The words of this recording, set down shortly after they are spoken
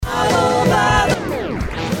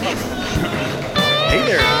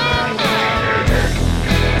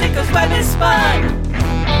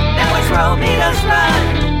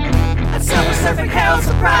perfect hell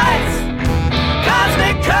surprise.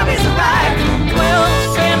 Cosmic Cubbies arrive.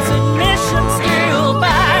 12 cents admission still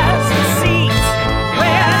buys the seats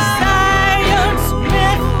where science,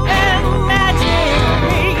 myth, and magic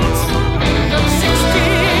meets. From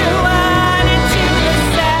 61 into the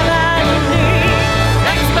 70,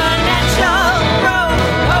 exponential growth,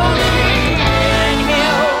 holy and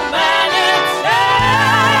humanity.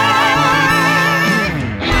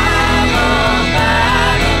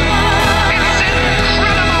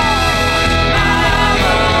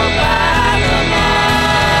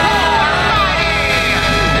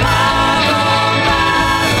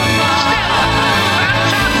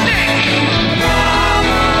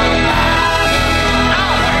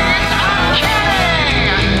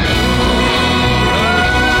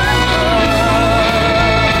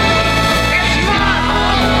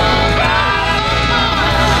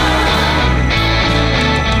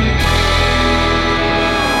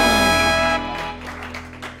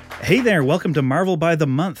 Hey there, welcome to Marvel by the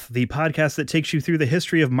Month, the podcast that takes you through the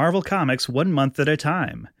history of Marvel Comics 1 month at a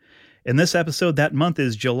time. In this episode, that month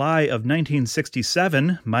is July of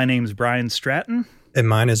 1967. My name's Brian Stratton. And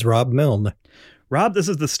mine is Rob Milne. Rob, this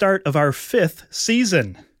is the start of our 5th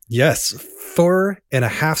season. Yes,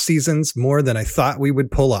 4.5 seasons more than I thought we would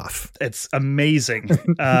pull off. It's amazing.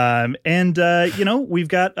 We've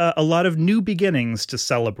got a lot of new beginnings to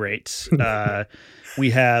celebrate.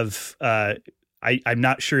 We have... I'm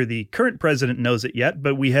not sure the current president knows it yet,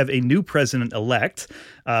 but we have a new president-elect,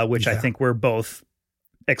 which I think we're both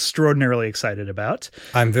extraordinarily excited about.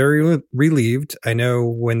 I'm very relieved. I know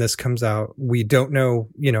when this comes out, we don't know,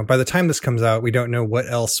 by the time this comes out, we don't know what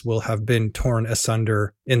else will have been torn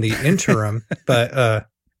asunder in the interim. But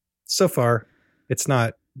so far, it's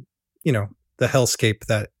not, the hellscape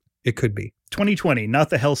that it could be. 2020, not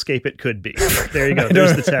the hellscape it could be. There you go.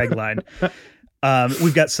 There's the tagline.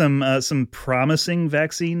 We've got some promising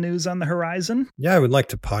vaccine news on the horizon. Yeah, I would like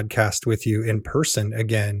to podcast with you in person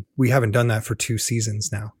again. We haven't done that for 2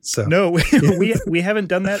 seasons now. So no, we haven't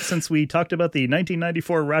done that since we talked about the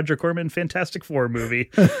 1994 Roger Corman Fantastic Four movie,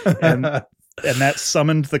 and that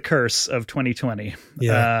summoned the curse of 2020.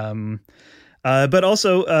 Yeah. But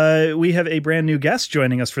also, we have a brand new guest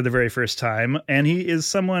joining us for the very first time, and he is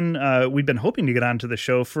someone we've been hoping to get onto the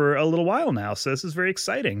show for a little while now. So this is very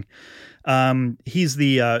exciting. He's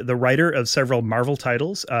the writer of several Marvel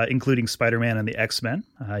titles, including Spider-Man and the X-Men.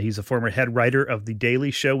 He's a former head writer of The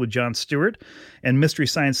Daily Show with Jon Stewart and Mystery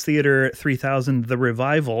Science Theater 3000: The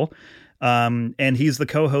Revival. And he's the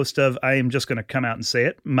co-host of, I am just going to come out and say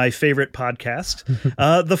it, my favorite podcast,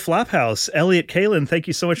 The Flophouse. Elliot Kalin, thank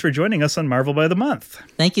you so much for joining us on Marvel by the Month.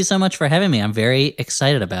 Thank you so much for having me. I'm very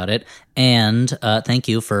excited about it. And thank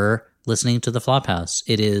you for listening to The Flophouse.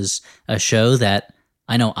 It is a show that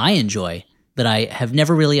I know I enjoy, but I have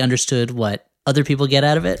never really understood what other people get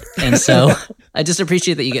out of it. And so I just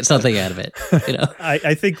appreciate that you get something out of it.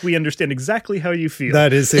 I think we understand exactly how you feel.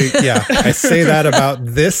 That is I say that about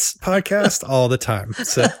this podcast all the time.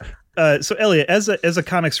 So Elliot, as a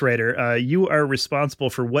comics writer, you are responsible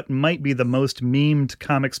for what might be the most memed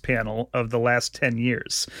comics panel of the last 10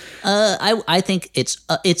 years. I think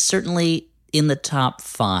it's certainly in the top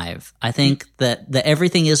 5. I think that the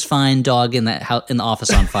Everything is Fine dog in the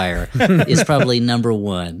office on fire is probably number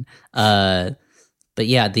 1. But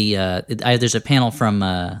yeah, there's a panel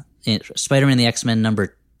from Spider-Man and the X-Men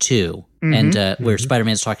number 2, and where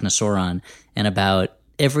Spider-Man's talking to Sauron, and about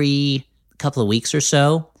every couple of weeks or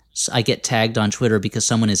so, I get tagged on Twitter because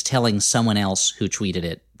someone is telling someone else who tweeted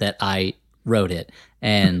it that I wrote it,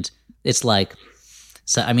 and it's like,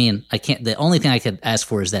 so I mean, I can't. The only thing I could ask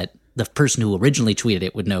for is that the person who originally tweeted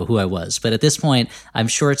it would know who I was. But at this point, I'm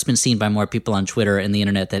sure it's been seen by more people on Twitter and the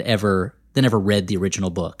internet that ever read the original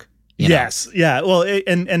book. Yes. Yeah. Well,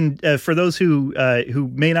 and for those who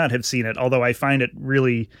may not have seen it, although I find it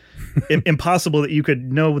really impossible that you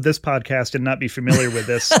could know this podcast and not be familiar with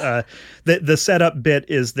this, the setup bit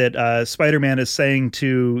is that Spider-Man is saying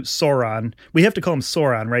to Sauron, we have to call him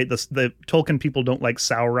Sauron, right? The Tolkien people don't like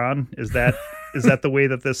Sauron. Is that the way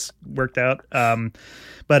that this worked out?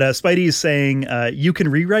 But Spidey is saying, you can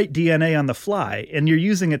rewrite DNA on the fly, and you're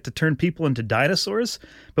using it to turn people into dinosaurs.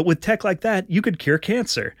 But with tech like that, you could cure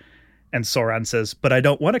cancer. And Sauron says, but I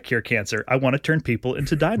don't want to cure cancer. I want to turn people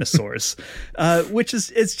into dinosaurs, which is,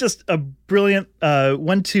 it's just a brilliant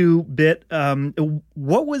 1-2 bit.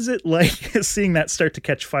 What was it like seeing that start to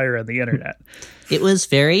catch fire on the internet? It was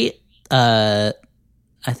very, I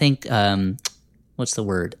think, what's the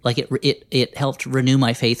word? Like it helped renew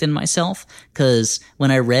my faith in myself. Cause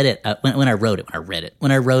when I read it, when I wrote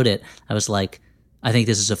it, I was like, I think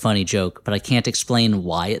this is a funny joke, but I can't explain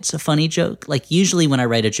why it's a funny joke. Like usually when I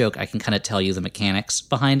write a joke, I can kind of tell you the mechanics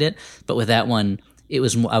behind it. But with that one, I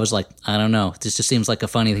was like, I don't know. This just seems like a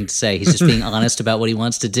funny thing to say. He's just being honest about what he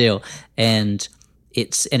wants to do. And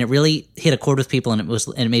it really hit a chord with people, and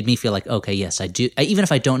it made me feel like, okay, yes, I do. Even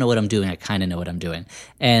if I don't know what I'm doing, I kind of know what I'm doing.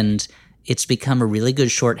 And it's become a really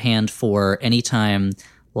good shorthand for any time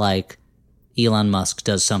like Elon Musk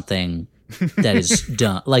does something that is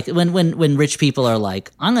dumb. Like when rich people are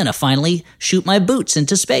like, I'm going to finally shoot my boots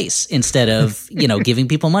into space instead of, giving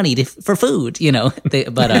people money for food,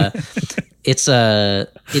 it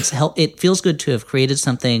feels good to have created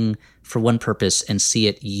something for one purpose and see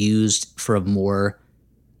it used for a more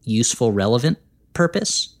useful, relevant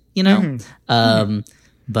purpose, But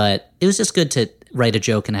it was just good to write a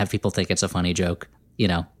joke and have people think it's a funny joke.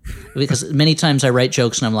 Because many times I write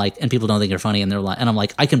jokes and people don't think they're funny, and I'm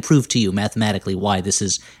like, I can prove to you mathematically why this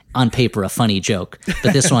is on paper a funny joke.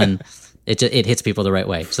 But this one, it hits people the right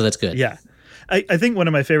way, so that's good. Yeah, I think one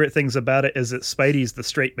of my favorite things about it is that Spidey's the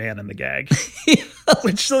straight man in the gag,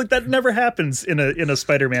 which that never happens in a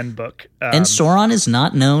Spider-Man book. And Sauron is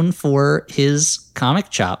not known for his comic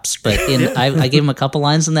chops, but I gave him a couple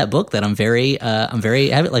lines in that book that I'm very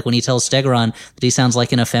happy. Like when he tells Stegoron that he sounds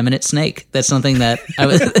like an effeminate snake. That's something that I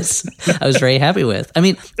was very happy with. I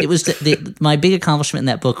mean, it was my big accomplishment in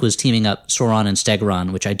that book was teaming up Sauron and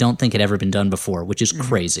Stegoron, which I don't think had ever been done before, which is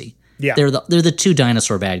crazy. Yeah. They're the two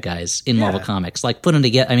dinosaur bad guys in Marvel Comics. Like put them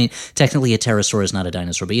together. I mean, technically a pterosaur is not a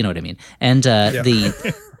dinosaur, but you know what I mean. And that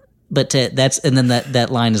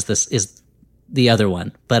line is the other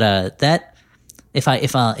one. But that if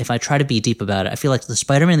I try to be deep about it, I feel like the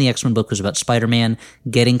Spider-Man and the X-Men book was about Spider-Man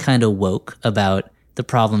getting kind of woke about the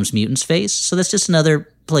problems mutants face. So that's just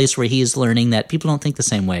another place where he is learning that people don't think the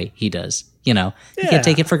same way he does. You can't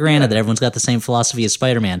take it for granted that everyone's got the same philosophy as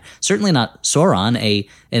Spider-Man. Certainly not Sauron,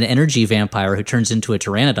 an energy vampire who turns into a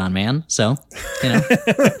pteranodon man. So,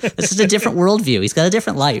 this is a different worldview. He's got a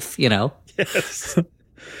different life, Yes.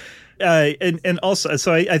 And also,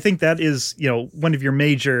 so I think that is, one of your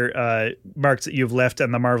major marks that you've left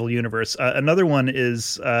on the Marvel Universe. Another one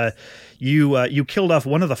is you killed off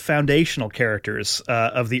one of the foundational characters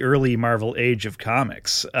of the early Marvel age of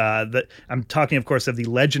comics. That I'm talking, of course, of the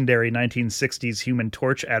legendary 1960s Human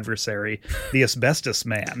Torch adversary, the Asbestos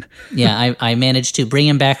Man. Yeah, I managed to bring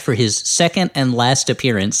him back for his second and last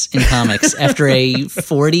appearance in comics after a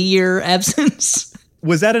 40-year absence.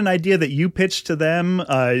 Was that an idea that you pitched to them?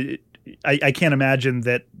 I can't imagine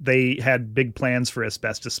that they had big plans for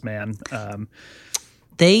Asbestos Man.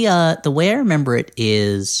 The way I remember it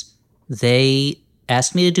is they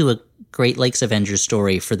asked me to do a Great Lakes Avengers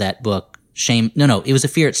story for that book. It was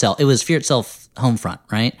Fear Itself. It was Fear Itself Homefront,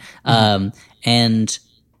 right? Mm-hmm. And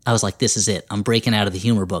I was like, this is it. I'm breaking out of the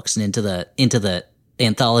humor books and into the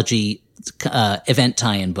anthology event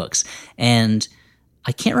tie-in books. And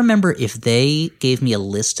I can't remember if they gave me a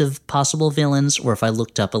list of possible villains or if I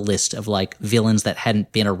looked up a list of like villains that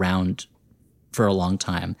hadn't been around for a long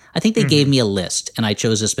time. I think they gave me a list and I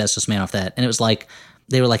chose Asbestos Man off that. And it was like,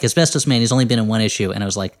 they were like, Asbestos Man, he's only been in one issue. And I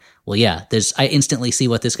was like, well, yeah, I instantly see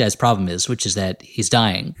what this guy's problem is, which is that he's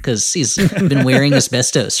dying because he's been wearing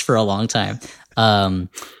asbestos for a long time. And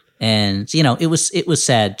it was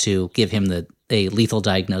sad to give him a lethal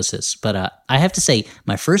diagnosis. But I have to say,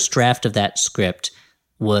 my first draft of that script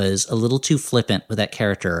was a little too flippant with that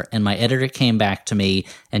character, and my editor came back to me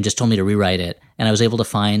and just told me to rewrite it, and I was able to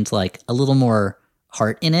find like a little more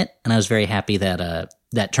heart in it, and I was very happy that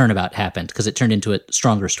that turnabout happened because it turned into a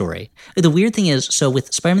stronger story. The weird thing is, so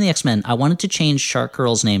with Spider-Man and the X-Men, I wanted to change Shark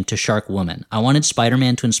Girl's name to Shark Woman. I wanted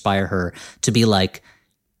Spider-Man to inspire her to be like,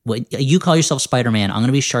 you call yourself Spider-Man, I'm going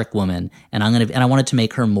to be Shark Woman, and I wanted to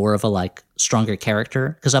make her more of a like stronger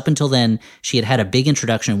character because up until then she had a big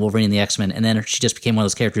introduction in Wolverine and the X-Men, and then she just became one of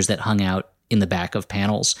those characters that hung out in the back of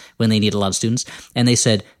panels when they need a lot of students. And they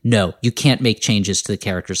said, no, you can't make changes to the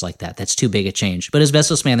characters like that. That's too big a change. But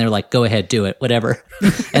Asbestos Man, they're like, go ahead, do it, whatever.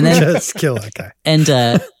 And then just kill that guy.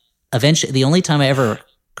 And eventually, the only time I ever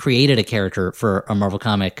created a character for a Marvel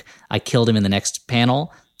comic, I killed him in the next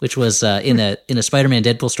panel, which was in a Spider-Man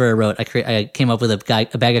Deadpool story I wrote. I came up with a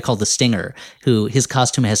bad guy called the Stinger, who his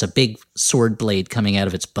costume has a big sword blade coming out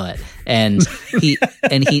of its butt, and he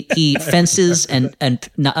fences and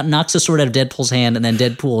knocks a sword out of Deadpool's hand, and then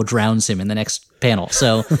Deadpool drowns him in the next panel.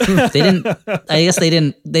 So they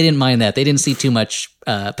didn't mind that. They didn't see too much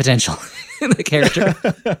potential in the character.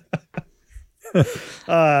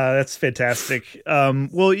 That's fantastic.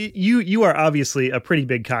 Well, you are obviously a pretty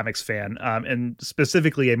big comics fan, and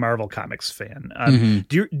specifically a Marvel Comics fan.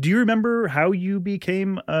 Do you remember how you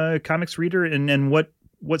became a comics reader and what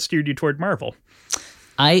what steered you toward Marvel?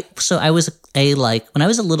 I was when I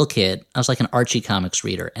was a little kid, I was like an Archie comics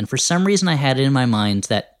reader, and for some reason I had it in my mind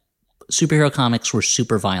that superhero comics were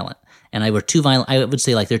super violent, and I were too violent. I would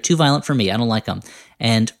say like they're too violent for me. I don't like them,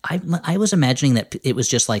 and I was imagining that it was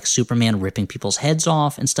just like Superman ripping people's heads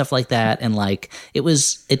off and stuff like that, and like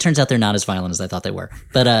it turns out they're not as violent as I thought they were,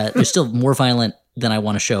 but they're still more violent than I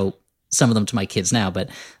want to show some of them to my kids now.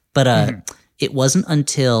 But it wasn't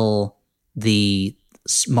until the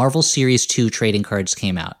Marvel Series 2 trading cards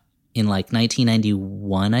came out in like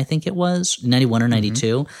 1991, I think it was 91 or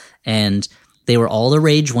 92, and they were all the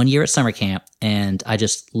rage one year at summer camp, and I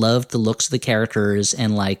just loved the looks of the characters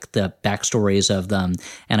and like the backstories of them,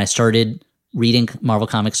 and I started reading Marvel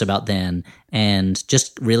comics about then and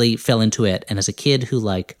just really fell into it. And as a kid who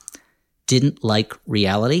like didn't like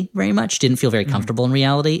reality very much, didn't feel very comfortable in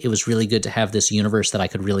reality, it was really good to have this universe that I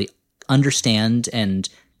could really understand and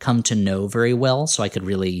come to know very well, so I could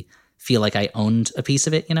really feel like I owned a piece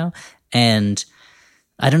of it, you know? And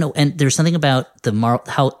I don't know, and there's something about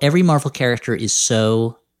how every Marvel character is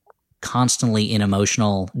so constantly in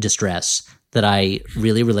emotional distress that I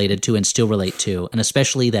really related to and still relate to, and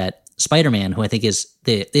especially that Spider-Man, who I think is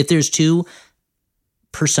if there's two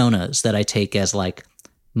personas that I take as like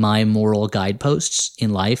my moral guideposts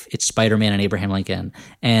in life, it's Spider-Man and Abraham Lincoln.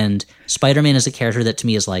 And Spider-Man is a character that to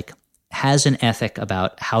me is like has an ethic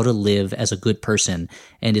about how to live as a good person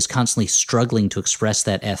and is constantly struggling to express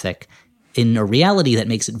that ethic in a reality that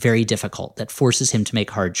makes it very difficult, that forces him to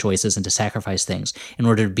make hard choices and to sacrifice things in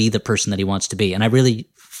order to be the person that he wants to be. And I really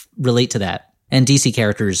relate to that. And DC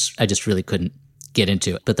characters, I just really couldn't get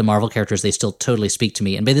into it. But the Marvel characters, they still totally speak to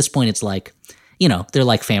me. And by this point, it's like, you know, they're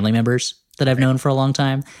like family members that I've known for a long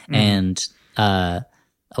time. And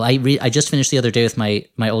I just finished the other day with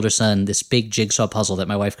my older son this big jigsaw puzzle that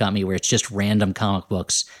my wife got me, where it's just random comic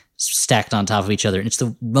books stacked on top of each other, and it's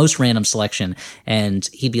the most random selection. And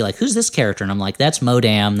he'd be like, "Who's this character?" And I'm like, "That's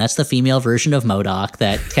Modam. That's the female version of MODOK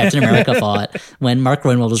that Captain America fought when Mark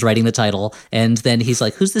Gruenwald was writing the title." And then he's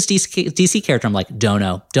like, "Who's this DC character?" I'm like, "Don't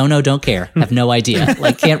know, don't care, have no idea,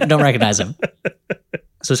 like don't recognize him."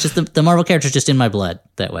 So it's just the Marvel character's just in my blood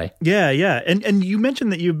that way. Yeah. And you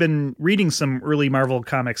mentioned that you've been reading some early Marvel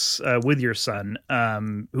comics with your son,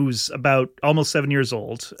 who's about almost 7 years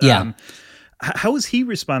old. Yeah. How is he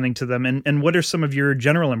responding to them? And what are some of your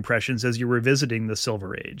general impressions as you're revisiting the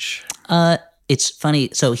Silver Age? It's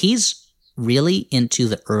funny. So he's really into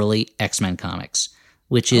the early X-Men comics,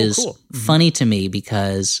 which is cool. funny to me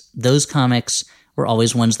because those comics were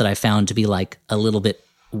always ones that I found to be like a little bit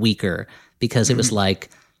weaker, because it was like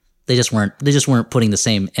they just weren't putting the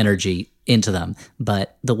same energy into them.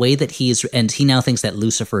 But the way that he now thinks that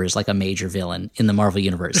Lucifer is like a major villain in the Marvel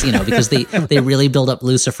universe, you know, because they really build up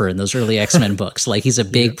Lucifer in those early X-Men books. Like he's a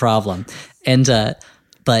big problem. And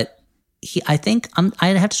but I think I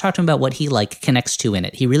have to talk to him about what he like connects to in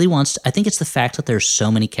it. He really wants I think it's the fact that there's so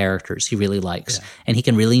many characters he really likes, and he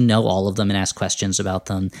can really know all of them and ask questions about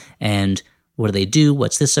them. And what do they do?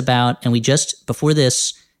 What's this about? And we just before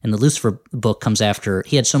this, and the Lucifer book comes after,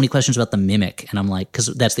 he had so many questions about the Mimic. And I'm like, because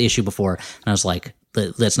that's the issue before. And I was like,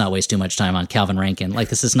 let's not waste too much time on Calvin Rankin. Like,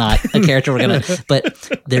 this is not a character we're going to,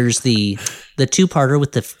 but there's the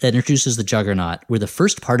two-parter that introduces the Juggernaut, where the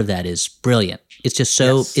first part of that is brilliant. It's just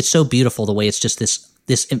it's so beautiful the way it's just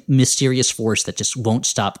this mysterious force that just won't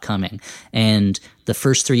stop coming. And the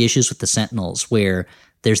first 3 issues with the Sentinels, where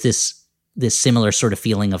there's this similar sort of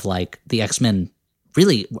feeling of like the X-Men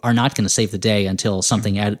really are not going to save the day until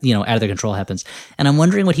something out of their control happens. And I'm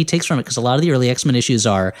wondering what he takes from it, because a lot of the early X-Men issues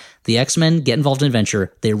are the X-Men get involved in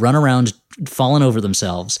adventure, they run around falling over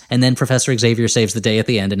themselves, and then Professor Xavier saves the day at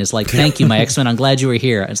the end and is like, "Thank you, my X-Men, I'm glad you were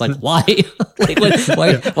here." And it's like, why? Like,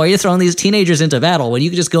 why are you throwing these teenagers into battle when you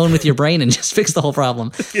could just go in with your brain and just fix the whole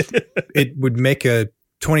problem? It would make a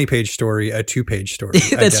 20-page story a 2-page story.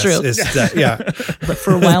 That's true. But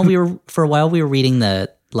for a while we were reading the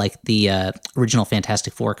original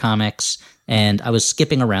Fantastic Four comics, and I was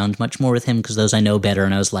skipping around much more with him because those I know better,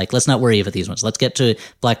 and I was like, let's not worry about these ones. Let's get to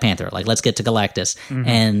Black Panther. Like, let's get to Galactus.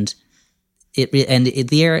 And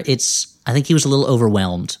I think he was a little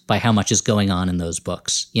overwhelmed by how much is going on in those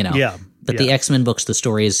books, you know. Yeah. But the X-Men books, the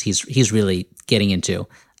stories he's really getting into.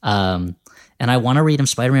 And I want to read him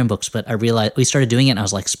Spider-Man books, but I realized we started doing it, and I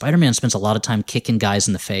was like, Spider-Man spends a lot of time kicking guys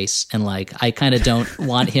in the face, and like I kind of don't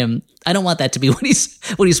want him. I don't want that to be what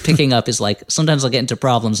he's picking up. Is like sometimes I'll get into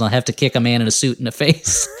problems and I'll have to kick a man in a suit in the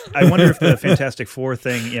face. I wonder if the Fantastic Four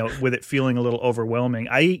thing, you know, with it feeling a little overwhelming.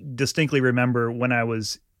 I distinctly remember when I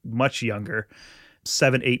was much younger,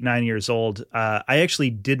 7, 8, 9 years old, I actually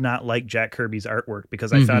did not like Jack Kirby's artwork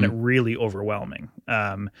because I found it really overwhelming.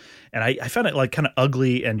 And I found it like kind of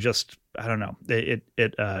ugly and just, I don't know, it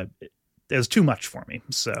was too much for me.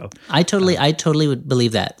 So I totally would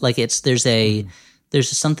believe that. Like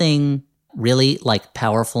there's something really like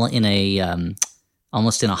powerful in a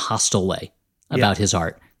almost in a hostile way about his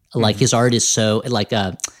art. Like his art is so like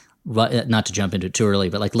not to jump into it too early,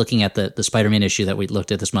 but like looking at the Spider-Man issue that we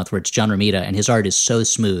looked at this month where it's John Romita, and his art is so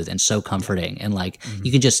smooth and so comforting. And like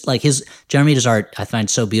you can just like John Romita's art I find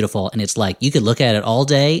so beautiful, and it's like you could look at it all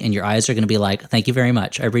day and your eyes are going to be like, thank you very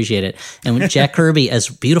much, I appreciate it. And when Jack Kirby, as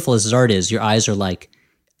beautiful as his art is, your eyes are like,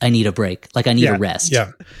 I need a break, like I need a rest.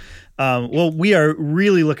 Yeah. Well, we are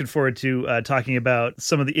really looking forward to talking about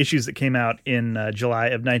some of the issues that came out in July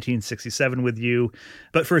of 1967 with you.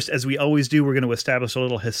 But first, as we always do, we're going to establish a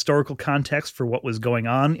little historical context for what was going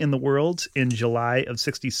on in the world in July of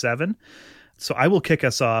 67. So I will kick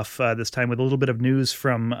us off this time with a little bit of news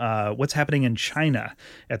from what's happening in China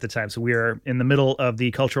at the time. So we are in the middle of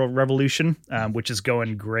the Cultural Revolution, which is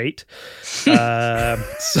going great. So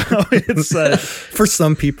it's for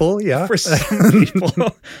some people, yeah. For some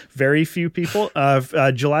people, very few people.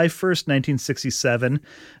 July 1st, 1967.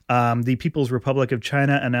 The People's Republic of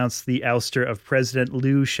China announced the ouster of President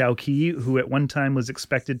Liu Shaoqi, who at one time was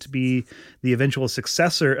expected to be the eventual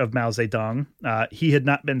successor of Mao Zedong. He had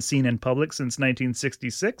not been seen in public since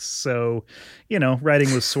 1966, so,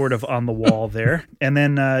 writing was sort of on the wall there. And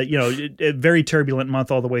then, a very turbulent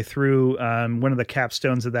month all the way through. One of the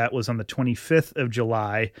capstones of that was on the 25th of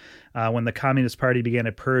July, when the Communist Party began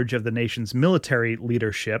a purge of the nation's military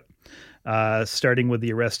leadership. Starting with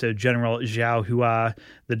the arrest of General Zhao Hua,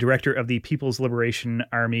 the director of the People's Liberation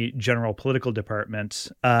Army General Political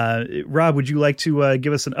Department. Rob, would you like to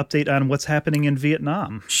give us an update on what's happening in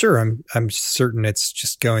Vietnam? Sure. I'm certain it's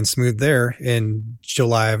just going smooth there in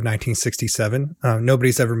July of 1967.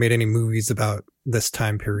 Nobody's ever made any movies about this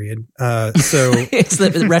time period. So it's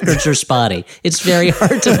the records are spotty. It's very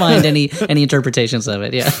hard to find any interpretations of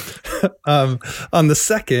it. Yeah. On the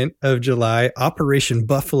 2nd of July, Operation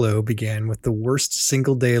Buffalo began with the worst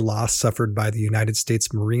single day loss suffered by the United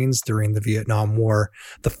States Marines during the Vietnam War.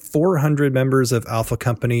 The 400 members of Alpha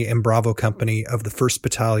Company and Bravo Company of the 1st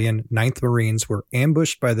Battalion, 9th Marines were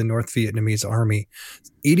ambushed by the North Vietnamese Army.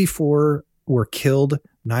 84 were killed,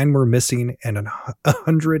 9 were missing, and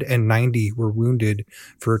 190 were wounded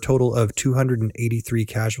for a total of 283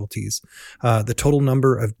 casualties. The total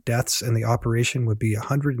number of deaths in the operation would be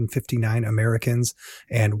 159 Americans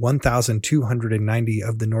and 1,290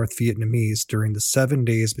 of the North Vietnamese during the 7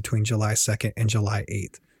 days between July 2nd and July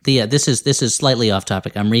 8th. This is slightly off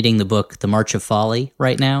topic. I'm reading the book The March of Folly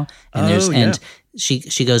right now, and and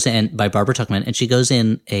she goes in by Barbara Tuchman, and she goes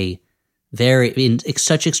in in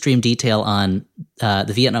such extreme detail on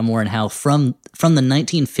the Vietnam War and how from the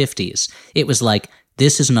 1950s it was like,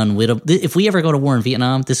 this is an unwinnable. If we ever go to war in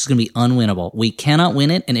Vietnam, this is going to be unwinnable. We cannot win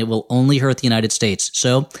it, and it will only hurt the United States.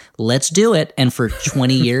 So let's do it. And for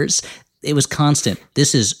 20 years, it was constant.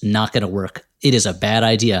 This is not going to work. It is a bad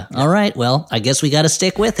idea. All right, well, I guess we got to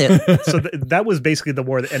stick with it. So that was basically the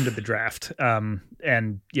war that ended the draft.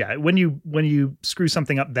 And yeah, when you screw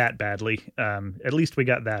something up that badly, at least we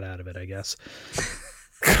got that out of it, I guess.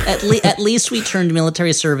 At least we turned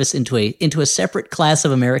military service into a separate class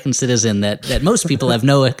of American citizen that most people have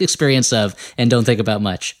no experience of and don't think about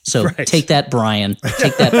much. So Take that, Brian.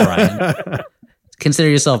 Take that, Brian. Consider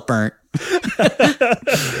yourself burnt.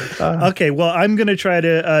 Okay, well, I'm gonna try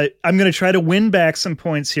to win back some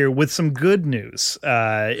points here with some good news.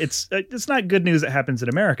 It's not good news that happens in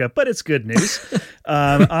America, but it's good news.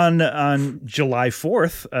 On July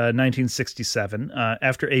 4th, 1967,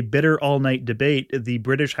 after a bitter all-night debate, the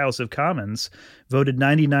British House of Commons voted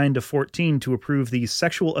 99-14 to approve the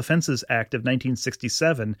Sexual Offences Act of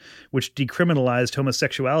 1967, which decriminalized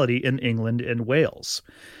homosexuality in England and Wales.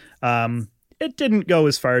 It didn't go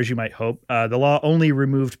as far as you might hope. The law only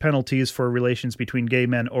removed penalties for relations between gay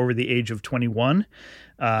men over the age of 21.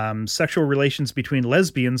 Sexual relations between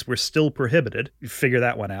lesbians were still prohibited. You figure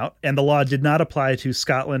that one out. And the law did not apply to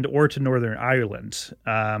Scotland or to Northern Ireland.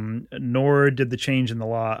 Nor did the change in the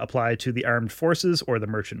law apply to the armed forces or the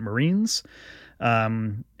merchant marines.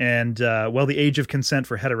 While the age of consent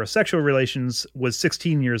for heterosexual relations was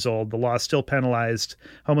 16 years old, the law still penalized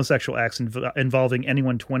homosexual acts involving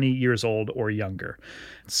anyone 20 years old or younger.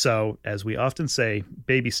 So, as we often say,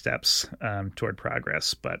 baby steps toward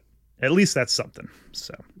progress, but at least that's something.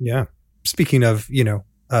 So, yeah. Speaking of,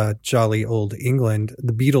 jolly old England,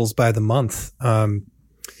 the Beatles by the month, on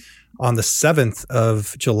the 7th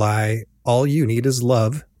of July, All You Need Is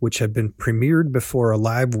Love which had been premiered before a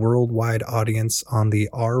live worldwide audience on the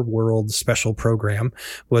Our World special program,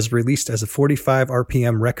 was released as a 45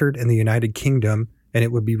 RPM record in the United Kingdom, and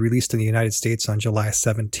it would be released in the United States on July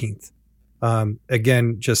 17th.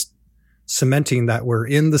 Again, just cementing that we're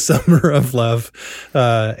in the summer of love,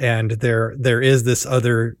 and there is this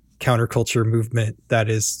other counterculture movement that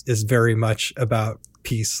is very much about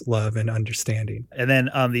peace, love, and understanding. And then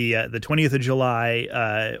on the 20th of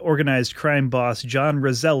July, organized crime boss John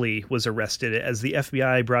Roselli was arrested as the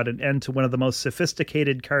FBI brought an end to one of the most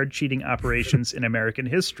sophisticated card cheating operations in American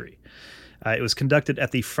history. It was conducted at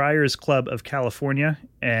the Friars Club of California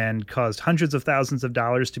and caused hundreds of thousands of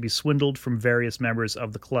dollars to be swindled from various members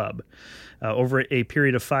of the club. Over a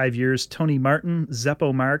period of 5 years, Tony Martin,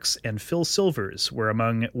 Zeppo Marx, and Phil Silvers were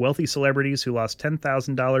among wealthy celebrities who lost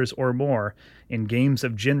 $10,000 or more in games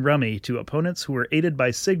of gin rummy to opponents who were aided by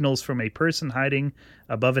signals from a person hiding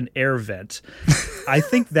above an air vent. I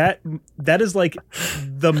think that is like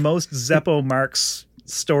the most Zeppo Marx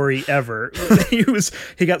story ever.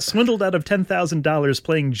 He got swindled out of $10,000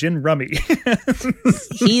 playing gin rummy.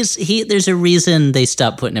 There's a reason they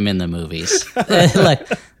stopped putting him in the movies. There's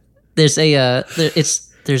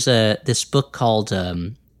this book called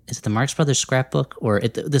is it the Marx Brothers scrapbook, or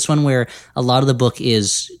this one where a lot of the book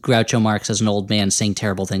is Groucho Marx as an old man saying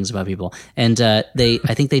terrible things about people, and I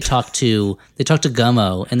think they talked to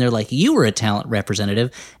Gummo, and they're like, you were a talent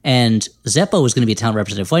representative, and Zeppo was going to be a talent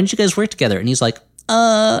representative. Why didn't you guys work together? And he's like,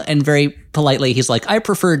 and very politely, he's like, I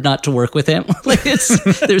preferred not to work with him. Like there's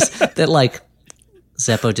that, like,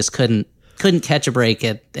 Zeppo just couldn't catch a break,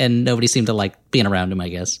 and nobody seemed to like being around him, I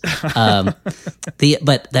guess.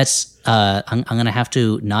 But that's I'm gonna have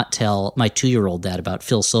to not tell my 2-year-old that about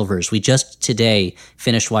Phil Silvers. We just today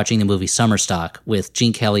finished watching the movie Summer Stock with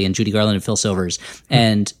Gene Kelly and Judy Garland and Phil Silvers,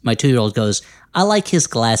 and my 2-year-old goes, I like his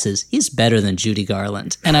glasses. He's better than Judy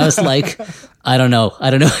Garland. And I was like, I don't know.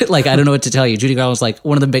 Like, I don't know what to tell you. Judy Garland's like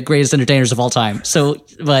one of the greatest entertainers of all time. So,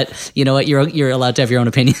 but you know what? You're allowed to have your own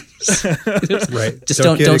opinions. Right. Just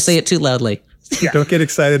don't say it too loudly. Yeah. Don't get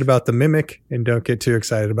excited about The Mimic, and don't get too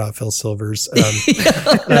excited about Phil Silvers.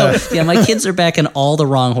 Yeah, my kids are backing all the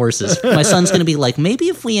wrong horses. My son's going to be like, maybe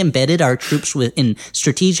if we embedded our troops in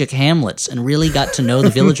strategic hamlets and really got to know the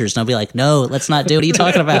villagers. And I'll be like, no, let's not do it. What are you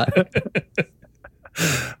talking about?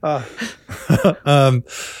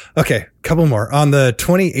 Okay, couple more. On the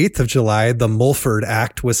 28th of July, the Mulford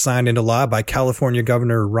Act was signed into law by California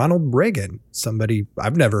Governor Ronald Reagan, somebody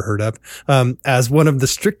I've never heard of, as one of the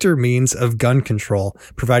stricter means of gun control,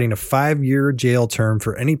 providing a 5-year jail term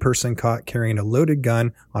for any person caught carrying a loaded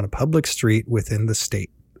gun on a public street within the state.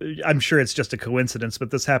 I'm sure it's just a coincidence,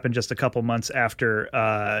 but this happened just a couple months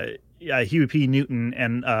after Huey P. Newton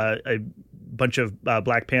and a bunch of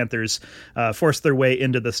Black Panthers forced their way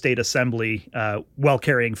into the state assembly while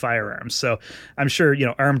carrying firearms. So I'm sure,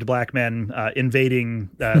 armed black men invading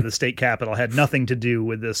the state capitol had nothing to do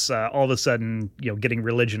with this all of a sudden, getting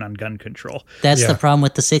religion on gun control. That's the problem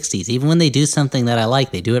with the 60s. Even when they do something that I like,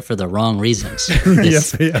 they do it for the wrong reasons.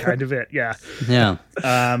 Yes, kind of it. Yeah. Yeah.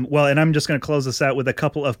 Well, and I'm just going to close this out with a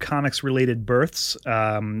couple of comics-related births.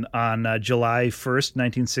 On July 1st,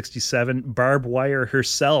 1967, Barb Wire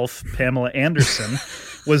herself, Pamela Anderson,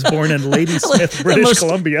 was born in Ladysmith, British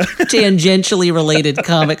Columbia. Tangentially related,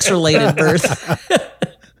 comics-related birth.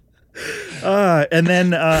 And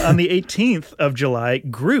then on the 18th of July,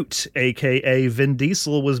 Groot, a.k.a. Vin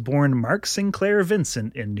Diesel, was born Mark Sinclair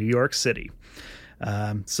Vincent in New York City.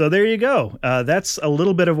 So there you go. That's a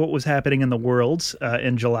little bit of what was happening in the world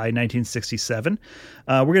in July 1967.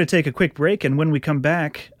 We're going to take a quick break, and when we come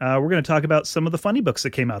back, we're going to talk about some of the funny books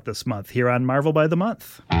that came out this month here on Marvel by the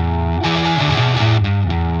Month.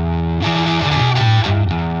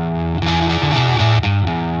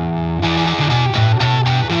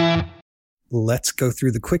 Let's go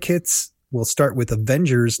through the quick hits. We'll start with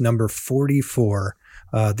Avengers number 44.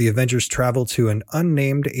 The Avengers travel to an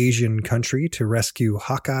unnamed Asian country to rescue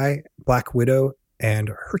Hawkeye, Black Widow, and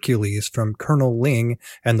Hercules from Colonel Ling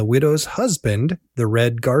and the Widow's husband, the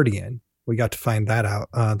Red Guardian. We got to find that out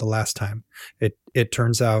the last time. It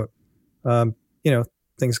turns out,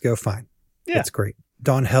 things go fine. Yeah. It's great.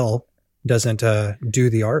 Don Hell doesn't do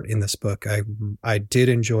the art in this book. I did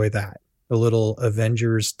enjoy that. A little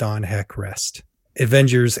Avengers Don Heck rest.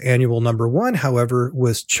 Avengers Annual number 1, however,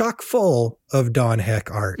 was chock full of Don Heck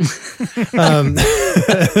art.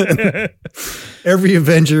 Every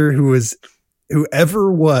Avenger who ever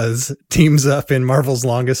was teams up in Marvel's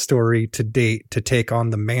longest story to date to take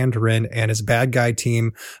on the Mandarin and his bad guy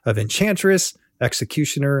team of Enchantress,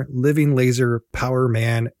 Executioner, Living Laser, Power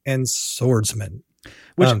Man, and Swordsman.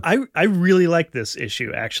 Which I really like this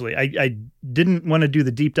issue, actually. I didn't want to do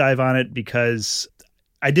the deep dive on it because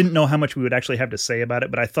I didn't know how much we would actually have to say about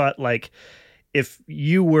it, but I thought, like, if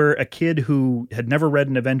you were a kid who had never read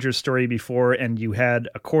an Avengers story before and you had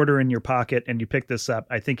a quarter in your pocket and you picked this up,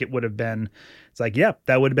 I think it would have been, it's like, yeah,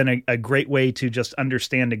 that would have been a great way to just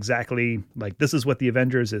understand exactly, like, this is what the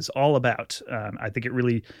Avengers is all about. I think it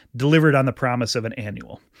really delivered on the promise of an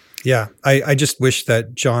annual. Yeah, I just wish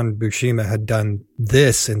that John Buscema had done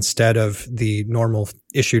this instead of the normal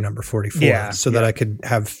issue number 44, that I could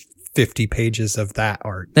have 50 pages of that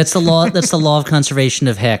art. That's the law. That's the law of conservation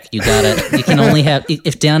of Heck. You can only have,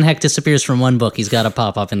 if Don Heck disappears from one book, he's got to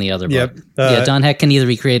pop up in the other book. Don Heck can neither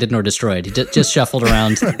be created nor destroyed. He just shuffled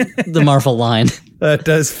around the Marvel line. That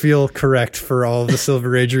does feel correct for all of the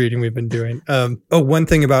Silver Age reading we've been doing. One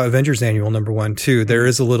thing about Avengers Annual number 1 too, there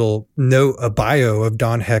is a little note, a bio of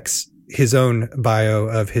Don Heck's, his own bio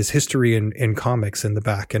of his history in comics in the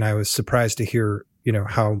back. And I was surprised to hear,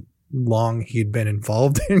 how long he'd been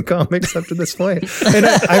involved in comics up to this point. And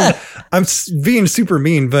I'm being super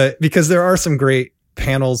mean, but because there are some great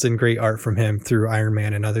panels and great art from him through Iron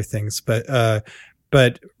Man and other things. But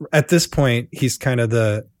at this point, he's kind of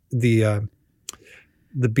the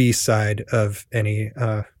B side of any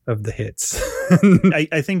of the hits.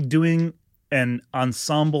 I think doing an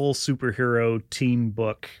ensemble superhero team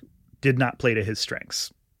book did not play to his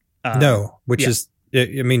strengths. No, which is,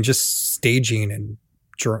 I mean, just staging and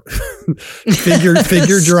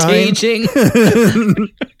figure drawing. Staging.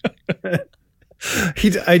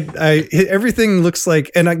 Everything looks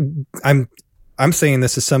like, and I'm saying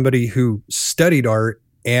this as somebody who studied art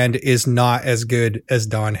and is not as good as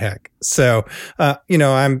Don Heck. So,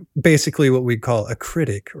 I'm basically what we call a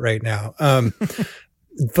critic right now.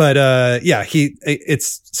 But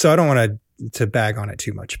it's, so I don't want to bag on it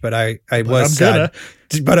too much, but I was sad.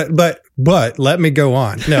 But let me go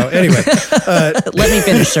on. No, anyway. Let me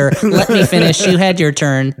finish, sir. Let me finish. You had your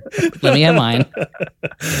turn. Let me have mine.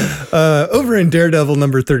 Over in Daredevil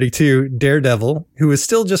number 32, Daredevil, who is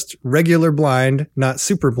still just regular blind, not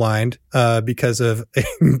super blind, because of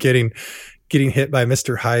getting hit by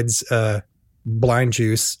Mr. Hyde's blind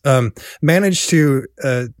juice, manages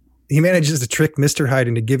to trick Mr. Hyde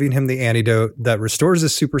into giving him the antidote that restores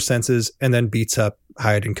his super senses and then beats up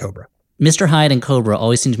Hyde and Cobra. Mr. Hyde and Cobra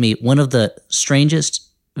always seem to me one of the strangest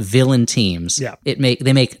villain teams. Yeah.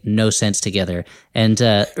 They make no sense together. And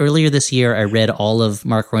earlier this year, I read all of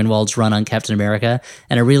Mark Gruenwald's run on Captain America,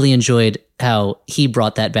 and I really enjoyed how he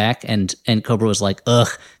brought that back. And Cobra was like, "Ugh,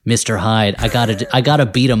 Mr. Hyde, I gotta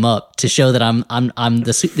beat him up to show that I'm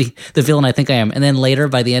the villain I think I am." And then later,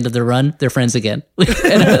 by the end of the run, they're friends again,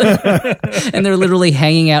 and they're literally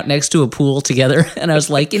hanging out next to a pool together. And I was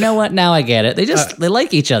like, you know what? Now I get it. They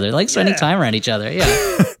like each other. They like spending time around each other.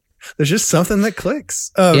 Yeah. There's just something that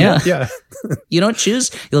clicks. Yeah. You don't choose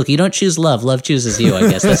love. Love chooses you, I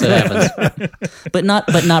guess. That's what happens. But not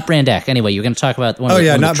Brandak. Anyway, you're going to talk about one of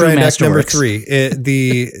the not true Brandak masterworks. number 3.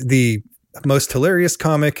 The most hilarious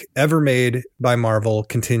comic ever made by Marvel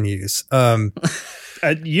continues.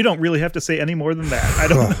 You don't really have to say any more than that. I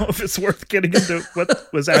don't know if it's worth getting into what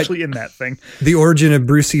was actually in that thing. The origin of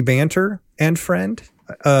Brucey Banter and Friend.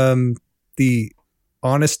 The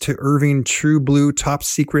Honest to Irving True Blue Top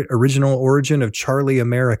Secret Original Origin of Charlie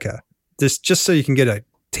America. Just so you can get a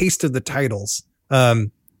taste of the titles.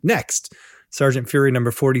 Next, Sergeant Fury number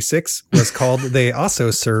 46 was called They Also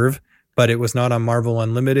Serve, but it was not on Marvel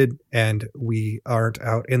Unlimited, and we aren't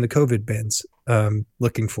out in the COVID bins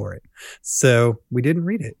looking for it. So we didn't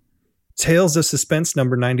read it. Tales of Suspense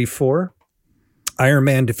number 94. Iron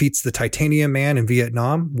Man defeats the Titanium Man in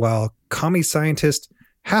Vietnam, while commie scientist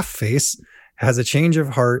Half-Face has a change of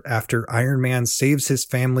heart after Iron Man saves his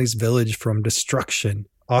family's village from destruction.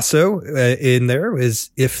 Also in there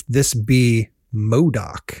is If This Be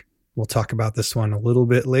MODOK. We'll talk about this one a little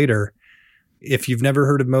bit later. If you've never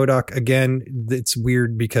heard of MODOK, again, it's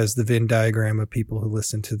weird because the Venn diagram of people who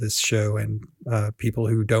listen to this show and people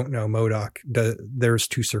who don't know MODOK, there's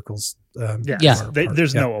 2 circles.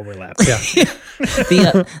 There's no overlap. Yeah.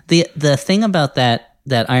 The thing about that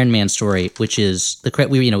Iron Man story, which is we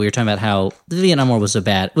were talking about how the Vietnam War was a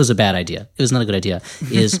bad idea. It was not a good idea.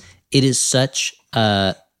 It is such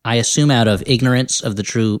I assume out of ignorance of the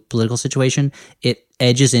true political situation, it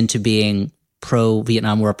edges into being pro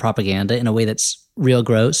Vietnam War propaganda in a way that's real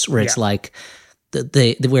gross, where it's like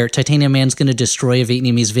where Titanium Man's going to destroy a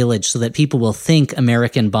Vietnamese village so that people will think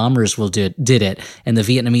American bombers did it, and the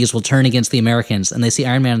Vietnamese will turn against the Americans, and they see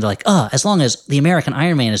Iron Man and they're like, oh, as long as the American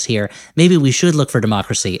Iron Man is here, maybe we should look for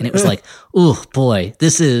democracy. And it was like, oh boy,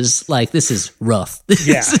 this is rough.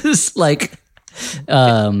 This is like,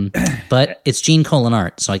 But it's Gene Colan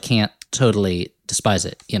art, so I can't totally despise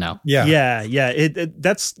it, Yeah.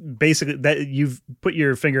 That's basically that. You've put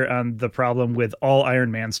your finger on the problem with all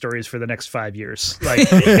Iron Man stories for the next 5 years. Like,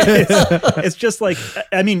 it's just like,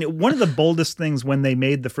 I mean, one of the boldest things when they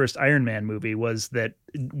made the first Iron Man movie was that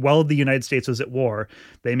while the United States was at war,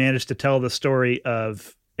 they managed to tell the story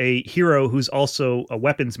of a hero who's also a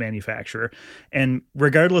weapons manufacturer. And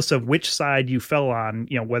regardless of which side you fell on,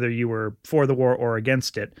 whether you were for the war or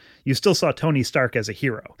against it, you still saw Tony Stark as a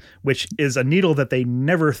hero, which is a needle that they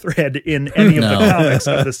never thread in any of the comics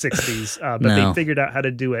of the 60s. But they figured out how to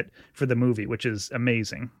do it for the movie, which is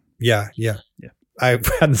amazing. Yeah. I've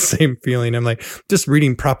had the same feeling. I'm like just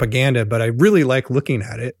reading propaganda, but I really like looking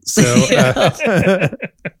at it. So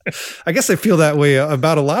I guess I feel that way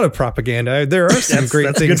about a lot of propaganda. There are some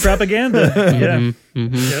great things. Good propaganda. Yeah.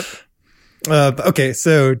 Yep. Okay.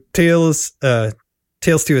 So Tales to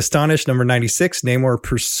Astonish, number 96. Namor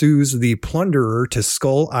pursues the plunderer to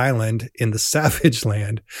Skull Island in the Savage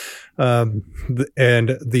Land. And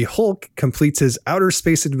the Hulk completes his outer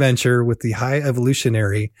space adventure with the High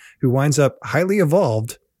Evolutionary, who winds up highly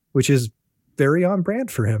evolved, which is very on brand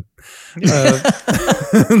for him.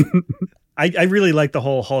 I really like the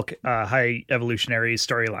whole Hulk High Evolutionary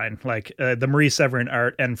storyline, like the Marie Severin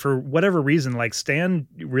art. And for whatever reason, like Stan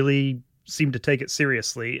really seemed to take it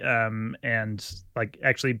seriously and like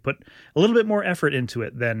actually put a little bit more effort into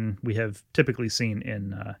it than we have typically seen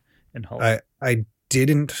in Hulk. I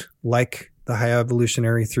didn't like the High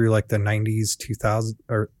Evolutionary through like the 90s,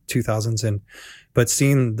 2000s, but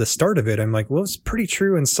seeing the start of it, I'm like, well, it's pretty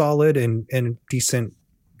true and solid and decent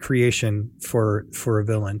creation for a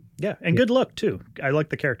villain. Yeah, and good look too. I like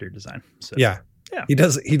the character design. So. Yeah. He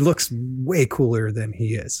does. He looks way cooler than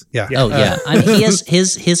he is. Yeah. Oh yeah. I mean, he has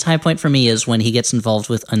his high point for me is when he gets involved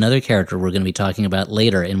with another character we're going to be talking about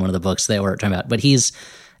later in one of the books that we're talking about. But he's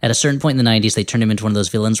at a certain point in the 90s, they turned him into one of those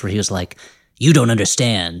villains where he was like, "You don't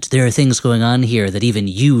understand. There are things going on here that even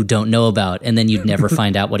you don't know about," and then you'd never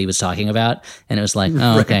find out what he was talking about. And it was like,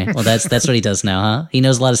 oh, okay, well that's what he does now, huh? He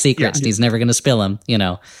knows a lot of secrets, and he's never going to spill them.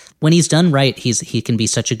 When he's done right, he can be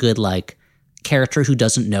such a good like character who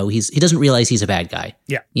doesn't know he doesn't realize he's a bad guy.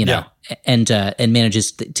 And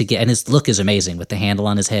manages to get, and his look is amazing with the handle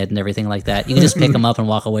on his head and everything like that. You can just pick him up and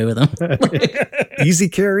walk away with him. Easy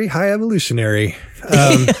carry, High Evolutionary.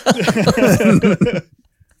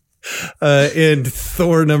 In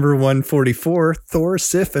Thor number 144, Thor,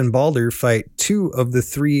 Sif, and Balder fight two of the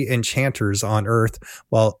three enchanters on Earth,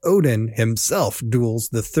 while Odin himself duels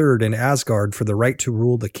the third in Asgard for the right to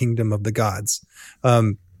rule the kingdom of the gods.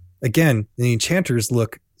 Again, the enchanters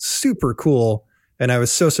look super cool, and I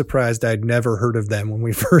was so surprised I'd never heard of them when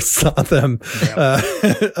we first saw them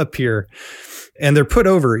appear. And they're put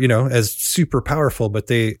over, as super powerful, but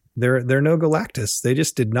they're no Galactus. They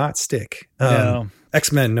just did not stick. No.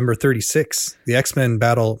 X-Men number 36. The X-Men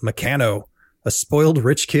battle Meccano, a spoiled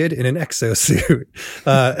rich kid in an exosuit,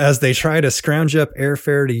 as they try to scrounge up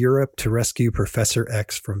airfare to Europe to rescue Professor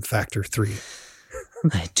X from Factor 3.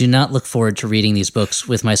 I do not look forward to reading these books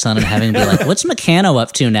with my son and having him be like, "What's Meccano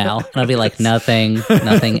up to now?" And I'll be like, nothing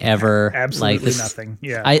ever. Absolutely nothing.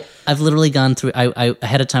 Yeah. I've literally gone through, I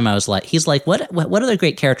ahead of time I was like, he's like, what other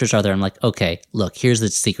great characters are there? I'm like, okay, look, here's the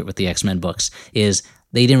secret with the X-Men books is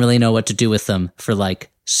they didn't really know what to do with them for like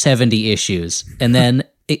 70 issues. And then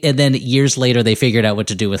years later they figured out what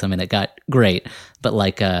to do with them and it got great. But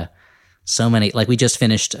like, so many, like we just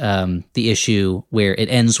finished the issue where it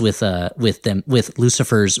ends with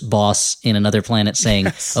Lucifer's boss in another planet saying,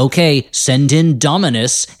 "Okay, send in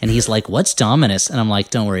Dominus," and he's like, "What's Dominus?" And I'm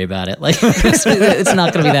like, "Don't worry about it. Like, it's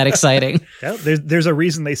not going to be that exciting." Yeah, there's a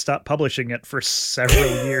reason they stopped publishing it for several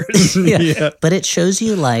years. Yeah. But it shows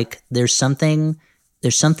you like there's something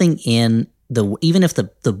in the, even if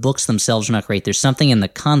the books themselves are not great, there's something in the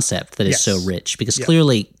concept that is so rich because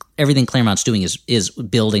clearly everything Claremont's doing is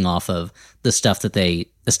building off of the stuff that they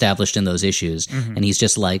established in those issues. Mm-hmm. And he's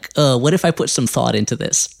just like, what if I put some thought into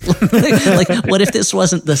this? Like, what if this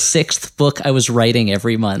wasn't the 6th book I was writing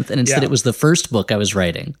every month and instead it was the first book I was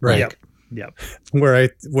writing? Right. Like, Yep.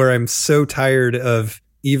 Where I'm so tired of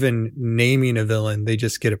even naming a villain, they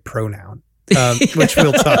just get a pronoun, which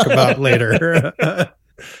we'll talk about later.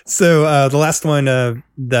 So the last one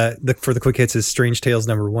for the quick hits is Strange Tales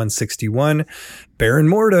number 161. Baron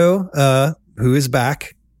Mordo, who is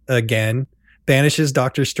back again, banishes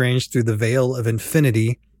Doctor Strange through the Veil of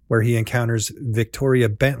Infinity, where he encounters Victoria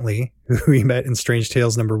Bentley, who he met in Strange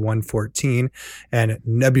Tales number 114, and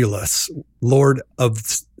Nebulous, Lord of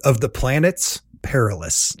the Planets,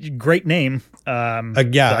 Perilous. Great name.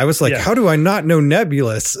 I was like, yeah. how do I not know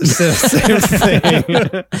Nebulous? It's the same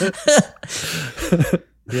thing.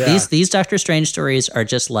 Yeah. These Doctor Strange stories are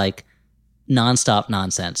just like nonstop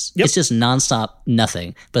nonsense. Yep. It's just nonstop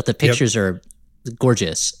nothing. But the pictures are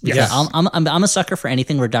gorgeous. Yes. I'm a sucker for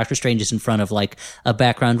anything where Doctor Strange is in front of like a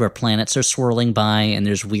background where planets are swirling by and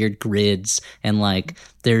there's weird grids and like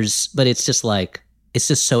but it's just like. It's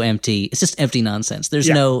just so empty. It's just empty nonsense. There's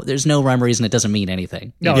no rhyme or reason. It doesn't mean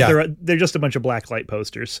anything. No, they're just a bunch of black light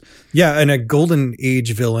posters. Yeah, and a Golden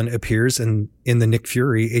Age villain appears in the Nick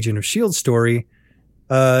Fury Agent of S.H.I.E.L.D. story.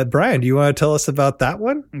 Brian, do you want to tell us about that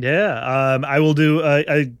one? Yeah, I will do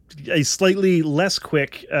a slightly less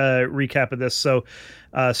quick recap of this. So,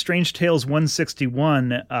 Strange Tales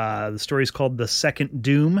 161, the story is called The Second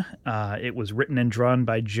Doom. It was written and drawn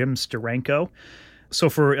by Jim Steranko. So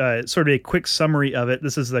for sort of a quick summary of it,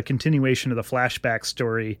 this is the continuation of the flashback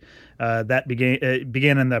story that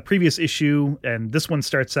began in the previous issue, and this one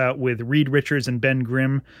starts out with Reed Richards and Ben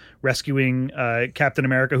Grimm rescuing Captain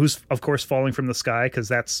America, who's, of course, falling from the sky, because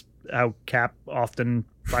that's how Cap often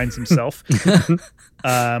finds himself.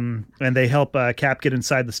 And they help Cap get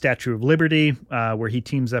inside the Statue of Liberty, where he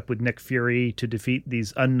teams up with Nick Fury to defeat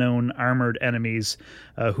these unknown armored enemies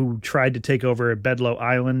who tried to take over Bedloe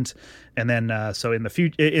Island. And then, so in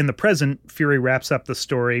the present, Fury wraps up the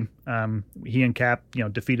story. He and Cap,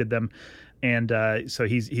 defeated them. And so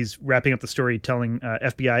he's wrapping up the story telling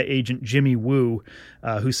FBI agent Jimmy Woo,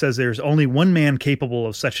 who says there's only one man capable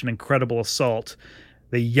of such an incredible assault,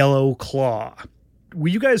 the Yellow Claw. Were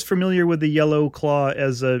you guys familiar with the Yellow Claw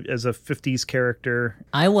as a 50s character?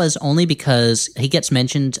 I was, only because he gets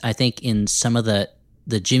mentioned, I think, in some of the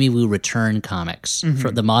Jimmy Woo Return comics,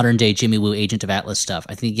 for the modern day Jimmy Woo Agent of Atlas stuff.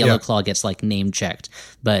 I think Yellow Claw gets like name checked,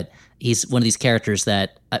 but he's one of these characters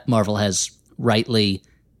that Marvel has rightly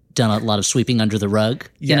done a lot of sweeping under the rug,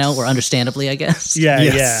 or understandably, I guess.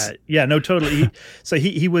 Yeah, no, totally.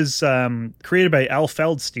 He was created by Al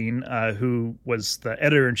Feldstein, who was the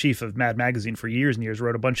editor-in-chief of Mad Magazine for years and years,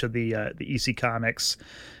 wrote a bunch of the EC Comics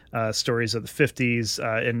stories of the 50s,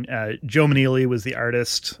 and Joe Maneely was the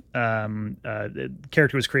artist. The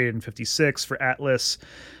character was created in 56 for Atlas.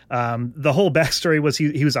 The whole backstory was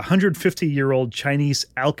he was a 150-year-old Chinese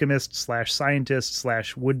alchemist / scientist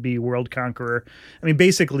 / would-be world conqueror. I mean,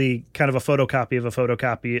 basically kind of a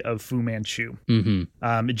photocopy of Fu Manchu.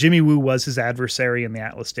 Mm-hmm. Jimmy Woo was his adversary in the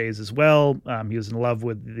Atlas days as well. He was in love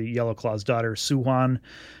with the Yellow Claw's daughter, Su-Huan.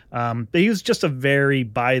 But he was just a very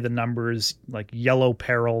by-the-numbers, like Yellow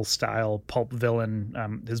Peril style pulp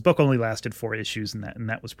villain. His book only lasted 4 issues, and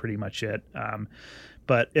that was pretty much it.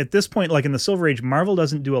 But at this point, like in the Silver Age, Marvel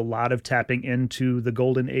doesn't do a lot of tapping into the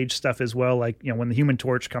Golden Age stuff as well. Like, when the Human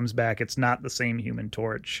Torch comes back, it's not the same Human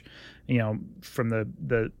Torch, from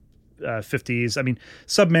the 50s. I mean,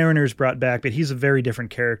 Submariner's brought back, but he's a very different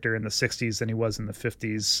character in the 60s than he was in the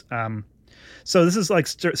 50s. So this is like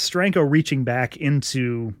Steranko reaching back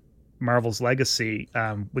into Marvel's legacy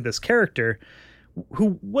with this character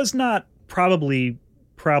who was not probably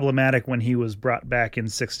problematic when he was brought back in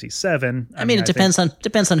 67. I mean, it depends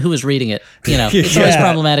on who is reading it. It's always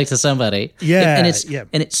problematic to somebody. Yeah,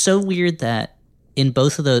 and it's so weird that in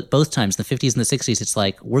both times, the 50s and the 60s, it's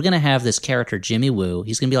like, we're going to have this character, Jimmy Woo.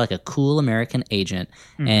 He's going to be like a cool American agent,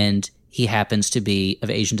 and he happens to be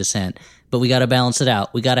of Asian descent. But we got to balance it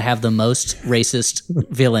out. We got to have the most racist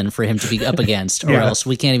villain for him to be up against, or else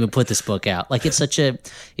we can't even put this book out. Like, it's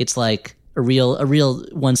like a real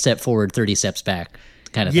 1 step forward, 30 steps back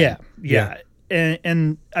kind of thing. Yeah.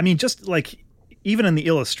 And I mean, just like, even in the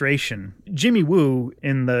illustration, Jimmy Woo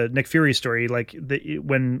in the Nick Fury story, like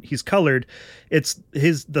when he's colored,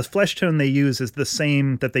 the flesh tone they use is the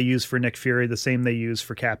same that they use for Nick Fury, the same they use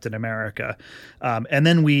for Captain America. And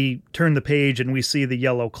then we turn the page and we see the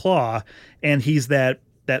Yellow Claw, and he's that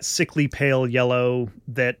sickly pale yellow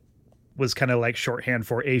that was kind of like shorthand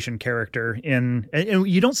for Asian character and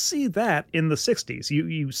you don't see that in the 60s.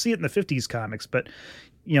 You see it in the 50s comics, but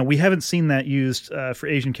we haven't seen that used for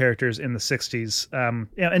Asian characters in the 60s.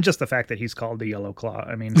 And just the fact that he's called the Yellow Claw.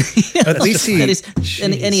 I mean, at least he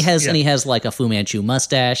has like a Fu Manchu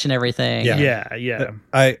mustache and everything. Yeah.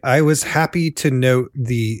 I was happy to note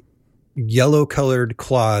the yellow colored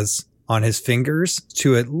claws on his fingers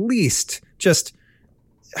to at least just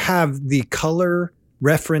have the color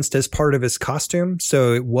referenced as part of his costume.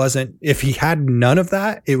 So it wasn't, if he had none of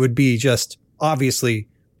that, it would be just, obviously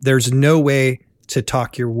there's no way to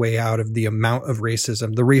talk your way out of the amount of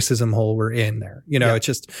racism, the racism hole we're in there. It's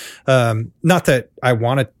just, not that I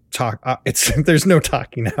want to talk, there's no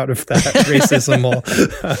talking out of that racism hole.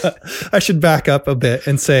 I should back up a bit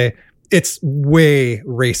and say, it's way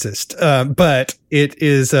racist. But it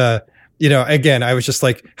is, again, I was just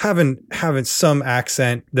like having some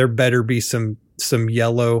accent. There better be some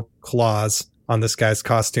yellow claws on this guy's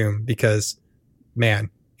costume because, man,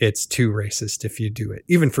 it's too racist if you do it,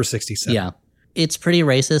 even for 67. Yeah. It's pretty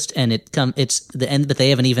racist, and it's the end, but they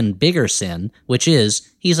have an even bigger sin, which is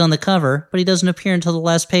he's on the cover, but he doesn't appear until the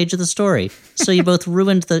last page of the story. So you both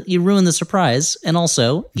ruined the surprise, and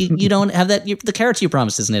also you don't have the character you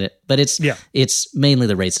promised isn't in it. But it's mainly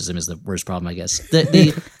the racism is the worst problem, I guess.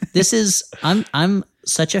 I'm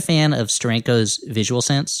such a fan of Steranko's visual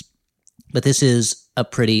sense, but this is a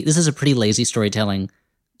pretty lazy storytelling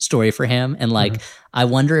story for him, and I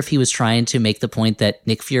wonder if he was trying to make the point that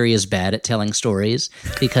Nick Fury is bad at telling stories,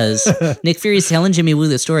 because Nick Fury is telling Jimmy Woo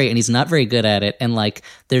the story and he's not very good at it. And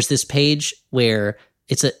there's this page where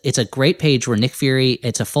it's a great page where Nick Fury,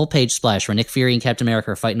 it's a full page splash where Nick Fury and Captain America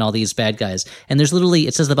are fighting all these bad guys, and there's literally,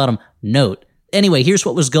 it says at the bottom, note, anyway, here's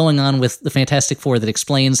what was going on with the Fantastic Four that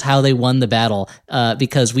explains how they won the battle,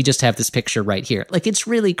 because we just have this picture right here. It's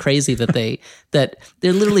really crazy that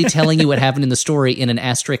they're literally telling you what happened in the story in an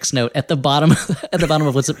asterisk note at the bottom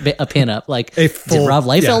of what's a pinup. Did Rob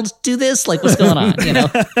Liefeld do this? What's going on?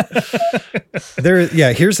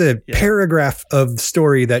 Here's a paragraph of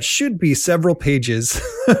story that should be several pages,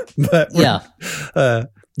 but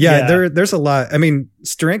there's a lot. I mean,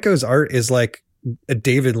 Steranko's art is like a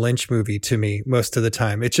David Lynch movie to me most of the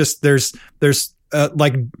time. It's just there's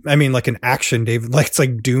an action David, it's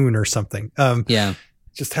like Dune or something.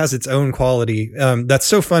 Just has its own quality. That's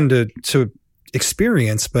so fun to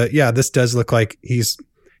experience. But yeah, this does look like he's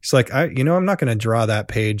like, I'm not going to draw that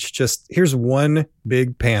page. Just here's one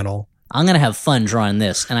big panel. I'm going to have fun drawing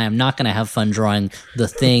this, and I am not going to have fun drawing the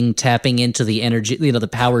thing tapping into the energy, the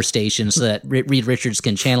power station, so that Reed Richards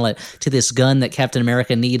can channel it to this gun that Captain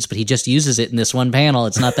America needs, but he just uses it in this one panel.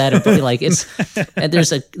 It's not that important. And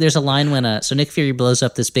there's a line when so Nick Fury blows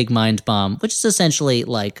up this big mind bomb, which is essentially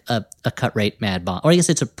like a cut rate mad bomb, or I guess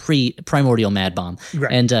it's a primordial mad bomb.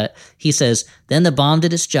 Right. And he says, then the bomb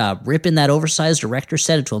did its job, ripping that oversized erector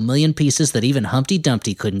set into 1,000,000 pieces that even Humpty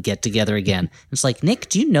Dumpty couldn't get together again. It's like, Nick,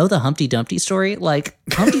 do you know the Humpty Dumpty story?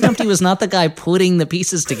 Humpty Dumpty was not the guy putting the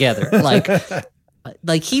pieces together.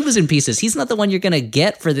 He was in pieces. He's not the one you're going to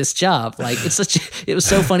get for this job. It was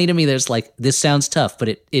so funny to me. There's this sounds tough, but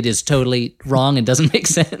it is totally wrong and doesn't make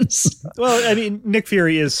sense. Well, I mean, Nick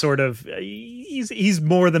Fury is sort of, he's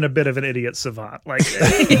more than a bit of an idiot savant.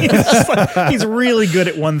 He's really good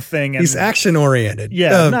at one thing. And, he's action oriented.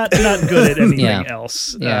 Yeah. Not good at anything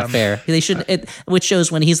else. Yeah, fair. They should, which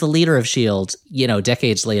shows when he's the leader of S.H.I.E.L.D.,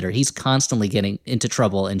 decades later, he's constantly getting into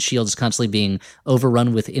trouble, and S.H.I.E.L.D. is constantly being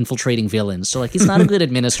overrun with infiltrating villains. So he's not a good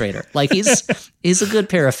administrator. He's a good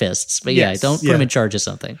pair of fists, but don't put him in charge of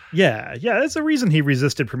something. Yeah. That's the reason he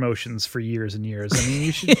resisted promotions for years and years. I mean,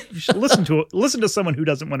 you should listen to someone who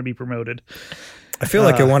doesn't want to be promoted. I feel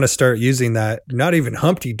like I want to start using that. Not even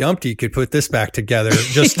Humpty Dumpty could put this back together.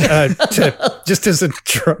 Just as a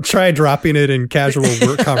try dropping it in casual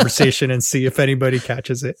work conversation and see if anybody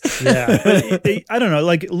catches it. Yeah, I don't know.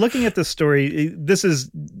 Looking at this story, this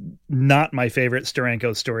is not my favorite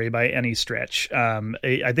Steranko story by any stretch.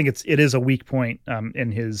 I think it is a weak point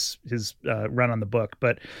in his run on the book,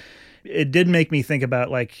 but it did make me think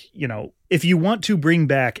about if you want to bring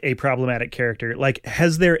back a problematic character,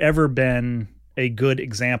 has there ever been a good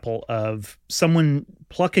example of someone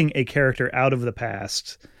plucking a character out of the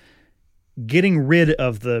past, getting rid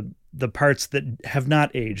of the parts that have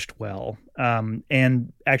not aged well,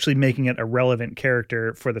 and actually making it a relevant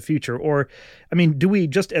character for the future? Or, I mean, do we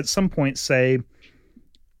just at some point say,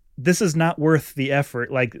 this is not worth the effort?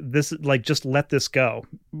 Just let this go.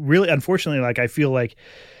 Really, unfortunately, I feel like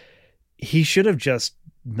he should have just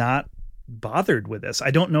not bothered with this. I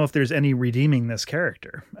don't know if there's any redeeming this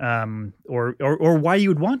character, or why you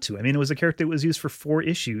would want to. I mean, it was a character that was used for 4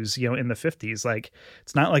 issues, in the 50s.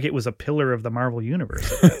 It's not like it was a pillar of the Marvel universe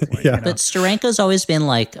at that point. Yeah. But Steranko's always been he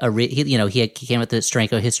came with the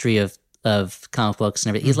Steranko history of comic books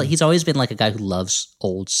and everything. He's always been a guy who loves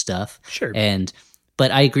old stuff. Sure.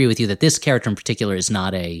 But I agree with you that this character in particular is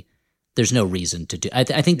not there's no reason to do. I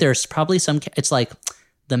think there's probably it's like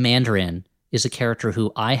the Mandarin is a character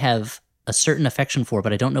who I have a certain affection for,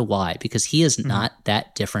 but I don't know why, because he is not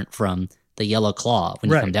that different from the Yellow Claw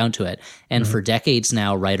when you come down to it. And for decades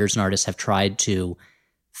now, writers and artists have tried to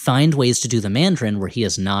find ways to do the Mandarin where he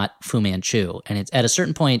is not Fu Manchu. And it's at a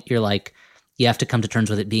certain point, you have to come to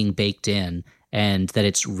terms with it being baked in, and that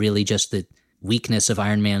it's really just weakness of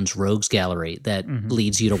Iron Man's rogues gallery that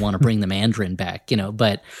leads you to want to bring the Mandarin back,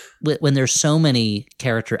 but when there's so many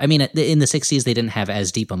characters, I mean, in the 60s, they didn't have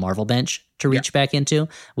as deep a Marvel bench to reach back into,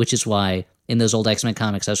 which is why in those old X-Men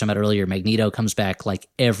comics I was talking about earlier, Magneto comes back like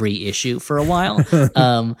every issue for a while.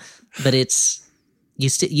 But it's,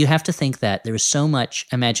 you have to think that there was so much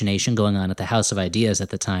imagination going on at the House of Ideas at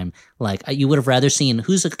the time. Like, you would have rather seen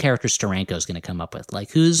who's a character Steranko's going to come up with,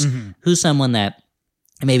 like who's someone that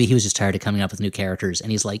maybe he was just tired of coming up with new characters,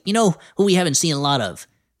 and he's like, who we haven't seen a lot of?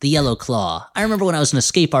 The Yellow Claw. I remember when I was an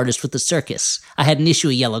escape artist with the circus, I had an issue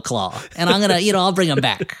of Yellow Claw, and I'm gonna, I'll bring him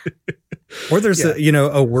back. Or there's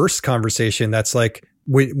a worse conversation that's like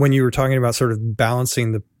when you were talking about sort of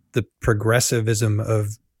balancing the progressivism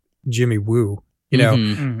of Jimmy Woo,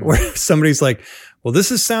 where somebody's like, well,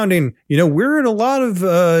 this is sounding, we're in a lot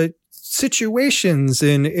of situations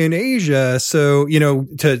in Asia, so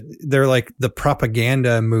they're like the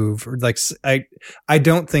propaganda move, or like I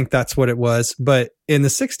don't think that's what it was, but in the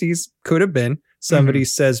 60s could have been. Somebody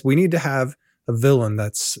says we need to have a villain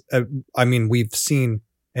that's we've seen,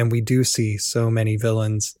 and we do see so many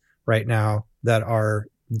villains right now that are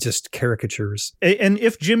just caricatures. And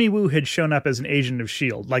if Jimmy Woo had shown up as an agent of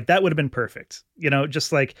S.H.I.E.L.D., like that would have been perfect.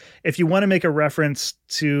 Just like if you want to make a reference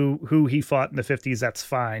to who he fought in the 50s, that's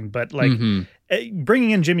fine. But like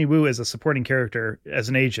bringing in Jimmy Woo as a supporting character, as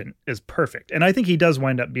an agent, is perfect. And I think he does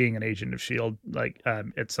wind up being an agent of S.H.I.E.L.D. like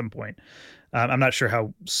at some point. I'm not sure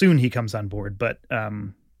how soon he comes on board, but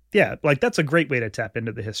like that's a great way to tap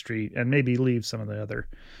into the history and maybe leave some of the other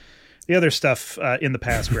stuff in the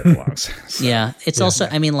past where it belongs. So, it's also,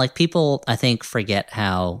 like people, I think, forget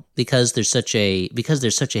how, because there's such a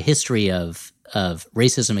history of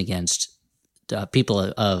racism against people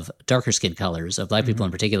of darker skin colors, of Black people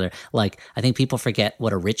in particular. Like, I think people forget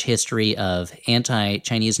what a rich history of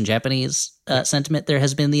anti-Chinese and Japanese sentiment there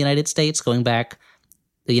has been in the United States going back,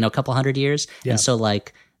 a couple hundred years. And so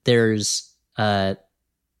like there's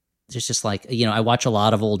just like, I watch a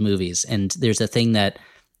lot of old movies, and there's a thing that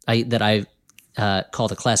I call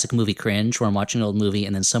the classic movie cringe, where I'm watching an old movie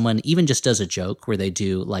and then someone even just does a joke where they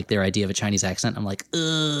do like their idea of a Chinese accent. I'm like,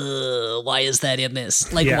 ugh, why is that in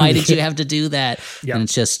this? Like, why did you have to do that? And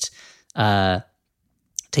it's just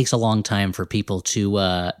takes a long time for people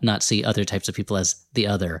to not see other types of people as the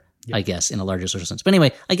other, I guess, in a larger social sense. But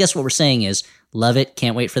anyway, I guess what we're saying is, love it.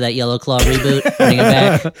 Can't wait for that Yellow Claw reboot. Bring it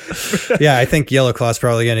back. Yeah, I think Yellow Claw's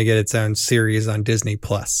probably going to get its own series on Disney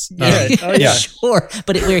Plus. Sure.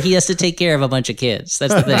 But where he has to take care of a bunch of kids.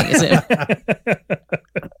 That's the thing, isn't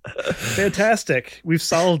it? Fantastic. We've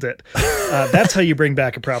solved it. That's how you bring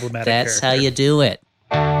back a problematic That's character. how you do it.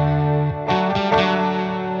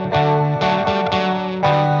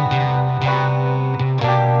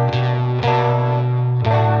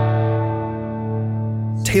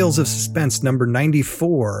 Tales of Suspense number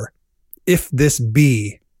 94, If This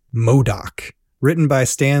Be MODOK, written by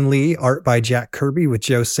Stan Lee, art by Jack Kirby with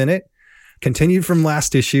Joe Sinnott. Continued from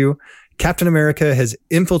last issue, Captain America has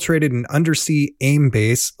infiltrated an undersea AIM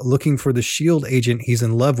base looking for the S.H.I.E.L.D. agent he's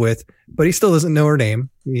in love with, but he still doesn't know her name.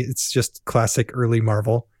 It's just classic early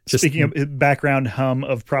Marvel. Speaking of background hum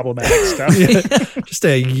of problematic stuff.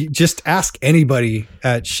 Just ask anybody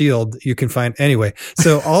at S.H.I.E.L.D. you can find. Anyway,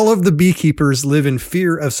 so all of the beekeepers live in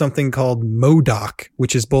fear of something called MODOK,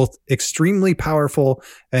 which is both extremely powerful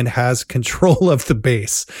and has control of the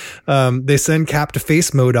base. They send Cap to face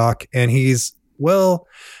MODOK, and he's, well,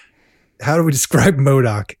 how do we describe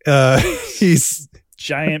MODOK? He's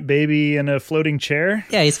giant baby in a floating chair.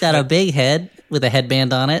 Yeah, he's got a big head with a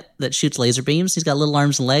headband on it that shoots laser beams. He's got little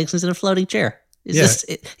arms and legs. He's in a floating chair.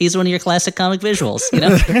 He's one of your classic comic visuals,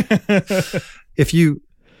 If you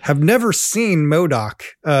have never seen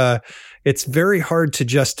MODOK, it's very hard to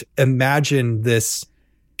just imagine this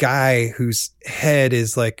guy whose head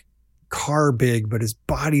is like car big, but his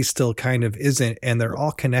body still kind of isn't, and they're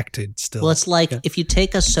all connected still. Well, it's like if you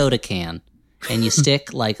take a soda can and you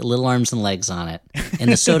stick like little arms and legs on it, and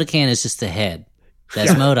the soda can is just the head.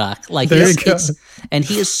 That's MODOK. Like, and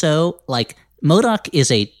he is so like, MODOK is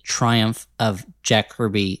a triumph of Jack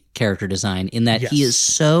Kirby character design in that he is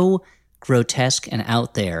so grotesque and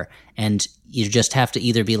out there, and you just have to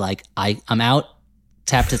either be like, I'm out,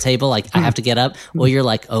 tap the table, like I have to get up, or you're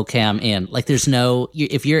like, okay, I'm in. Like, there's no,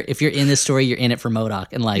 if you're in this story, you're in it for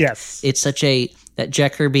MODOK, and like, it's such that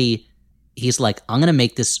Jack Kirby. He's like, I'm going to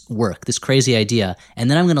make this work, this crazy idea, and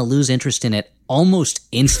then I'm going to lose interest in it almost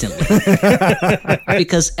instantly.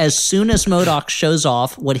 Because as soon as MODOK shows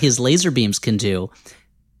off what his laser beams can do,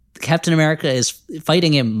 Captain America is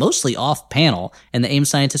fighting him mostly off panel, and the AIM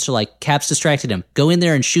scientists are like, Cap's distracted him. Go in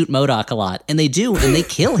there and shoot MODOK a lot. And they do, and they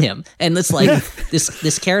kill him. And it's like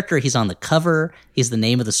this character, he's on the cover, he's the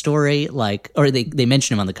name of the story, like, or they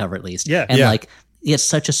mention him on the cover at least. Yeah. And Yeah. like, he has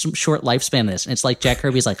such a short lifespan in this. And it's like Jack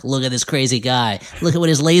Kirby's like, look at this crazy guy. Look at what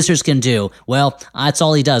his lasers can do. Well, that's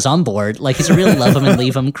all he does. I'm bored. Like, he's a real love him and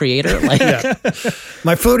leave him creator. Like,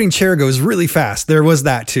 My floating chair goes really fast. There was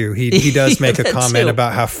that too. He does make a that comment too.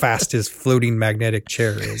 about how fast his floating magnetic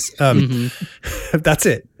chair is. That's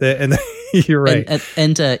it. And you're right.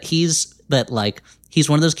 And he's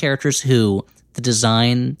one of those characters who the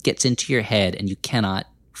design gets into your head and you cannot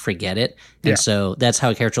forget it. And Yeah. so that's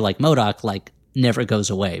how a character like MODOK like never goes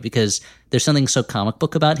away, because there's something so comic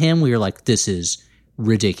book about him where you're like, this is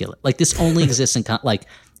ridiculous. Like, this only exists in like,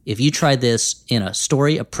 if you tried this in a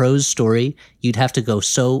story, a prose story, you have to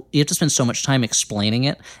spend so much time explaining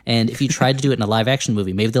it. And if you tried to do it in a live action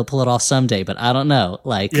movie, maybe they'll pull it off someday, but I don't know.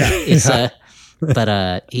 Like, it's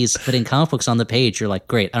but in comic books on the page, you're like,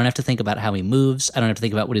 great. I don't have to think about how he moves. I don't have to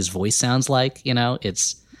think about what his voice sounds like. You know,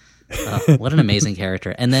 it's what an amazing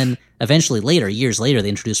character. And then eventually years later, they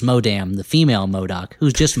introduce Modam, the female MODOK,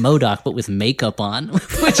 who's just MODOK, but with makeup on,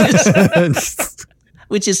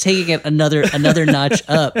 which is taking it another notch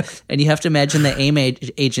up. And you have to imagine the AIM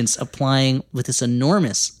agents applying with this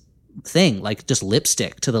enormous thing, like just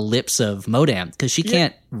lipstick to the lips of Modam, because she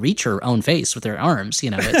can't reach her own face with her arms.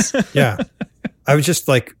 You know, it's Yeah. I was just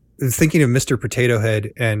like thinking of Mr. Potato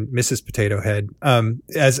Head and Mrs. Potato Head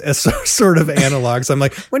as sort of analogs. I'm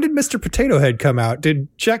like, when did Mr. Potato Head come out? Did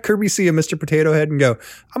Jack Kirby see a Mr. Potato Head and go,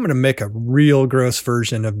 I'm going to make a real gross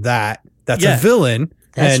version of that? That's a villain.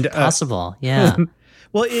 that's and possible. Yeah.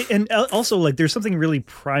 Well, and also, like, there's something really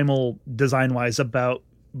primal design-wise about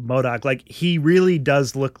MODOK. Like, he really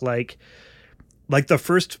does look like the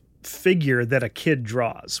first figure that a kid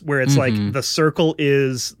draws, where it's like the circle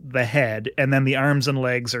is the head, and then the arms and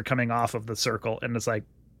legs are coming off of the circle, and it's like,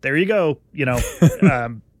 there you go, you know.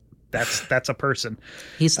 That's a person.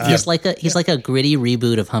 He's like a gritty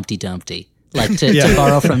reboot of Humpty Dumpty. Like to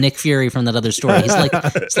borrow from Nick Fury from that other story.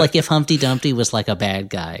 It's like if Humpty Dumpty was like a bad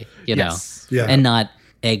guy, you know, Yeah. and not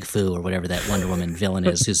Egg Foo or whatever that Wonder Woman villain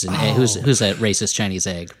is, who's a racist Chinese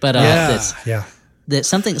egg. But that's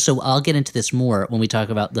something. So I'll get into this more when we talk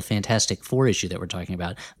about the Fantastic Four issue that we're talking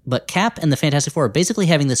about. But Cap and the Fantastic Four are basically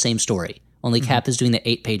having the same story. Only Cap is doing the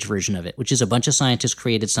 8-page version of it, which is a bunch of scientists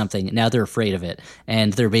created something. Now they're afraid of it,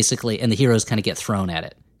 and they're and the heroes kind of get thrown at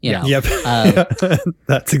it. You know? Yep.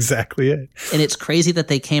 That's exactly it. And it's crazy that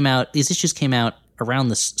these issues came out around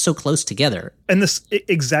this so close together. And this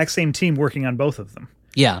exact same team working on both of them.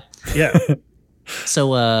 Yeah. Yeah.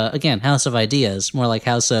 So again, House of Ideas, more like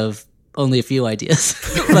House of only a few ideas.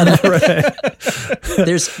 But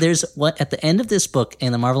there's what at the end of this book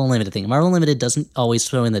and the Marvel Unlimited thing. Marvel Unlimited doesn't always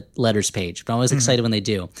throw in the letters page, but I'm always excited when they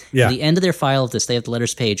do. Yeah. At the end of their file of this, they have the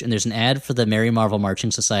letters page, and there's an ad for the Merry Marvel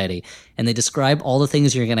Marching Society, and they describe all the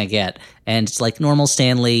things you're gonna get, and it's like normal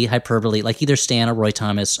Stan Lee, hyperbole, like either Stan or Roy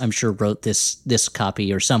Thomas, I'm sure, wrote this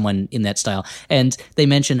copy or someone in that style, and they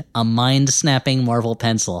mention a mind-snapping Marvel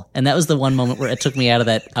pencil, and that was the one moment where it took me out of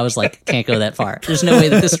that. I was like, can't go that far. There's no way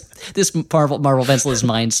that this Marvel pencil is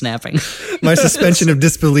mind-snapping. My suspension of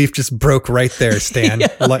disbelief just broke right there, Stan.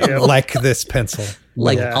 Like this pencil.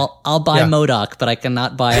 Like I'll buy MODOK, but I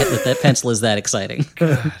cannot buy it with that pencil is that exciting.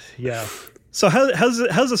 Yeah. So how's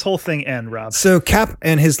this whole thing end, Rob? So Cap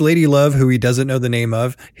and his lady love, who he doesn't know the name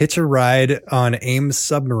of, hitch a ride on AIM's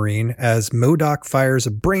submarine as MODOK fires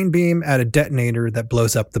a brain beam at a detonator that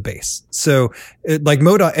blows up the base. So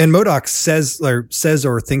MODOK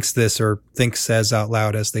says out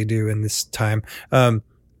loud, as they do in this time,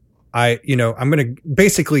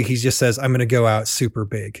 he just says, I'm going to go out super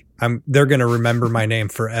big. They're going to remember my name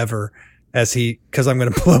forever because I'm going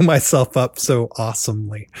to blow myself up so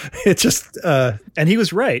awesomely. It just, and he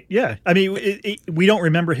was right. Yeah. I mean, we don't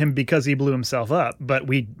remember him because he blew himself up, but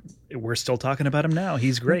we're still talking about him now.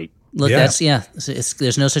 He's great. Look, there's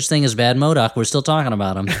no such thing as bad MODOK. We're still talking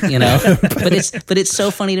about him, you know. but it's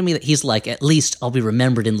so funny to me that he's like, at least I'll be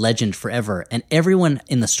remembered in legend forever. And everyone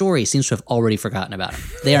in the story seems to have already forgotten about him.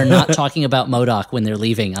 They are not talking about MODOK when they're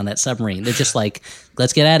leaving on that submarine. They're just like,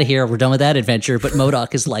 let's get out of here. We're done with that adventure. But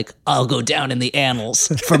MODOK is like, I'll go down in the annals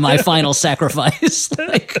for my final sacrifice.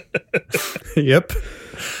 Yep.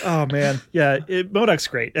 Oh man, yeah, MODOK's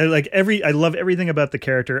great. I love everything about the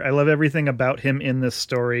character. I love everything about him in this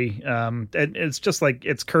story. And it's just like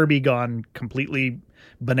it's Kirby gone completely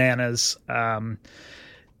bananas.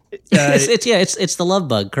 It's the love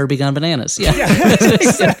bug, Kirby Gone Bananas. Yeah.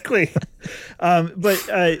 Exactly. But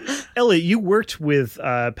Ellie, you worked with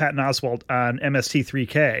Patton Oswalt on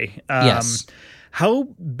MST3K. Yes. How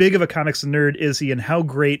big of a comics nerd is he, and how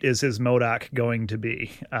great is his MODOK going to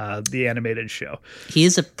be, the animated show? He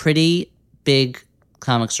is a pretty big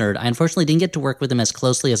comics nerd. I unfortunately didn't get to work with him as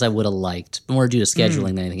closely as I would have liked, more due to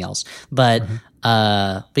scheduling than anything else. But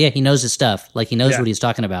yeah, he knows his stuff. Like, he knows what he's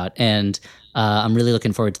talking about, and I'm really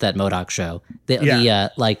looking forward to that MODOK show.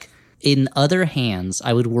 Like, in other hands,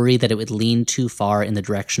 I would worry that it would lean too far in the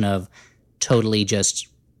direction of totally just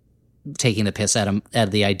taking the piss out of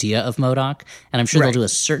the idea of MODOK, and I'm sure they'll do a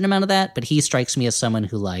certain amount of that. But he strikes me as someone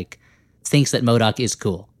who like thinks that MODOK is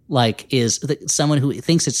cool. Like, is someone who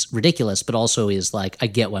thinks it's ridiculous, but also is like, I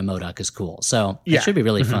get why MODOK is cool. So it should be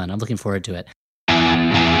really fun. I'm looking forward to it.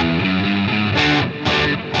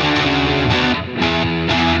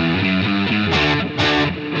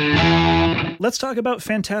 Let's talk about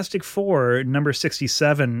Fantastic Four, number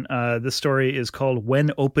 67. This story is called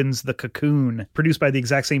When Opens the Cocoon, produced by the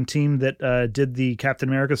exact same team that did the Captain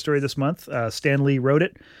America story this month. Stan Lee wrote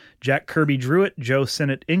it, Jack Kirby drew it, Joe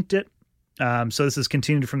Sinnott inked it. So this is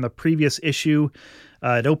continued from the previous issue.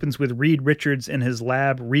 It opens with Reed Richards in his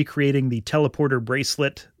lab recreating the teleporter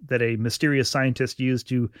bracelet that a mysterious scientist used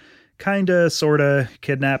to sorta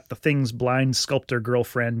kidnap the Thing's blind sculptor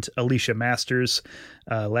girlfriend, Alicia Masters,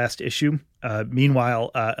 last issue. Meanwhile,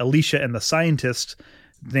 Alicia and the scientist,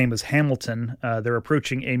 his name is Hamilton, they're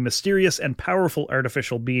approaching a mysterious and powerful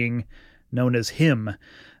artificial being known as Him,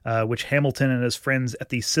 which Hamilton and his friends at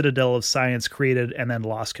the Citadel of Science created and then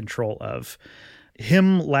lost control of.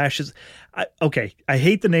 Him lashes... I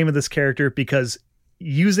hate the name of this character because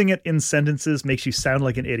using it in sentences makes you sound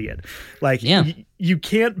like an idiot. Like, you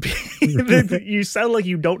can't be... you sound like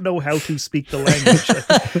you don't know how to speak the language.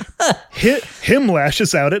 Him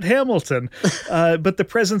lashes out at Hamilton. But the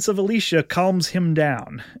presence of Alicia calms him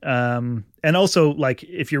down. And also, like,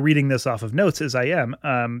 if you're reading this off of notes, as I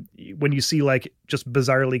am, when you see like just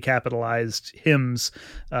bizarrely capitalized hymns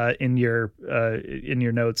in your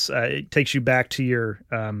notes, it takes you back to your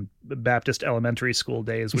Baptist elementary school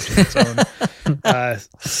days, which is its own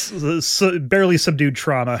barely subdued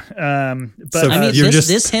trauma. But I mean,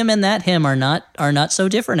 this hymn and that hymn are not so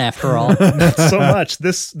different after all. Not so much.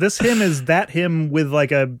 This hymn is that hymn with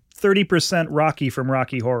like a 30% Rocky from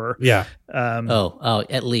Rocky Horror. Yeah.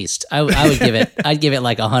 At least I'd give it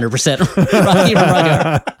like 100% Rocky from Rocky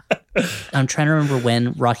Horror. I'm trying to remember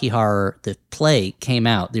when Rocky Horror, the play, came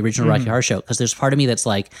out, the original Rocky Horror show, because there's part of me that's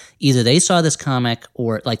like, either they saw this comic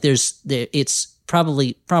or like it's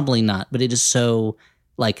probably not, but it is so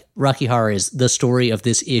like Rocky Horror is the story of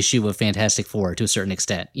this issue of Fantastic Four to a certain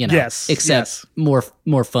extent, you know, except more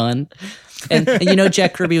fun. And you know,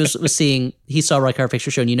 Jack Kirby was seeing, he saw Rocky Horror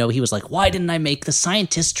Picture Show, and you know, he was like, why didn't I make the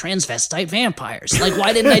scientists transvestite vampires? Like,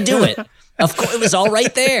 why didn't I do it? Of course, it was all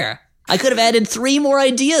right there. I could have added 3 more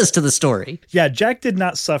ideas to the story. Yeah, Jack did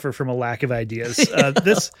not suffer from a lack of ideas.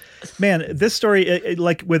 This story,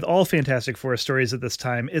 like with all Fantastic Four stories at this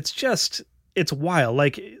time, it's wild.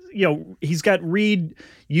 Like, you know, he's got Reed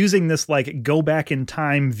using this like go back in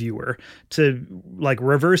time viewer to like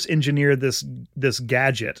reverse engineer this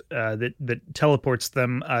gadget that teleports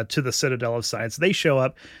them to the Citadel of Science. They show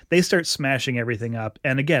up, they start smashing everything up,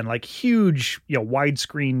 and again, like huge, you know,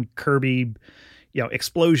 widescreen Kirby, you know,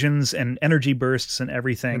 explosions and energy bursts and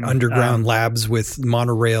everything. Underground labs with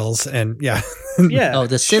monorails and yeah. Oh,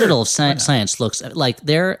 the Citadel of Science looks like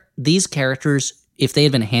these characters, if they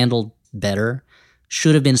had been handled better,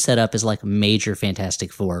 should have been set up as like major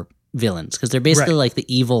Fantastic Four villains, because they're basically like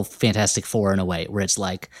the evil Fantastic Four in a way, where it's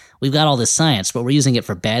like, we've got all this science, but we're using it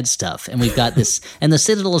for bad stuff, and we've got this, and the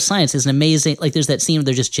Citadel of Science is an amazing, like there's that scene where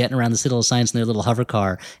they're just jetting around the Citadel of Science in their little hover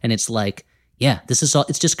car, and it's like, yeah, this is all,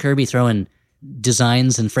 it's just Kirby throwing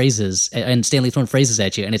designs and phrases, and Stan Lee throwing phrases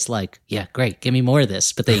at you, and it's like, yeah, great, give me more of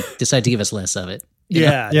this, but they decide to give us less of it.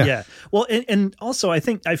 Yeah. Well, and also I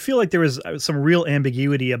feel like there was some real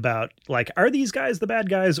ambiguity about like, are these guys the bad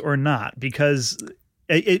guys or not? Because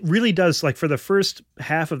it really does, like for the first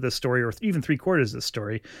half of the story, or even 3/4 of the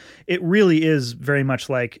story, it really is very much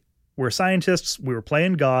like, we're scientists, we were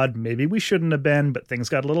playing God, maybe we shouldn't have been, but things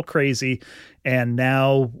got a little crazy, and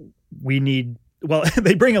now we need, well,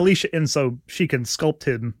 they bring Alicia in so she can sculpt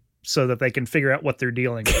him so that they can figure out what they're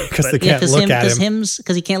dealing with. Because they can't look at him.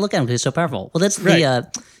 Because he can't look at him because he's so powerful. Well, that's the.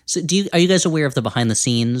 So are you guys aware of the behind the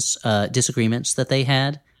scenes disagreements that they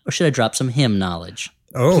had, or should I drop some him knowledge?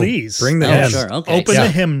 Oh, please. bring the Oh, hymn. sure. Okay. Open the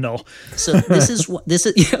hymnal. So this is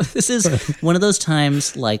this is one of those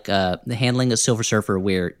times like the handling of Silver Surfer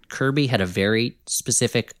where Kirby had a very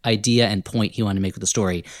specific idea and point he wanted to make with the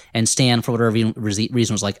story, and Stan, for whatever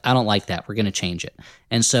reason, was like, I don't like that. We're going to change it.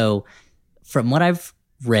 And so, from what I've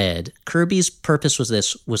read, Kirby's purpose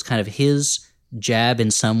was kind of his jab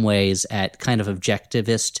in some ways at kind of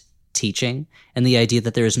objectivist teaching, and the idea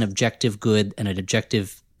that there is an objective good and an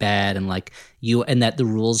objective bad, and and that the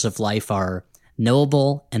rules of life are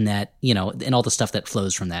knowable, and that, and all the stuff that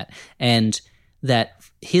flows from that. And that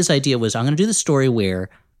his idea was, I'm going to do the story where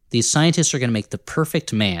these scientists are going to make the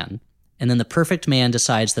perfect man, and then the perfect man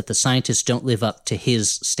decides that the scientists don't live up to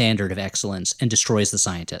his standard of excellence and destroys the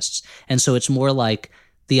scientists. And so it's more like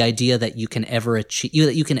the idea that you can ever achieve,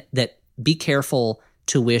 that be careful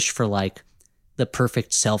to wish for like the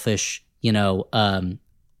perfect selfish,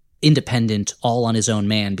 independent, all on his own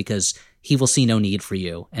man, because he will see no need for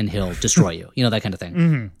you and he'll destroy you, that kind of thing.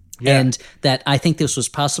 Mm-hmm. Yeah. And that I think this was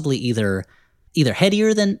possibly either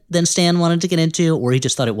headier than Stan wanted to get into, or he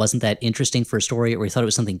just thought it wasn't that interesting for a story, or he thought it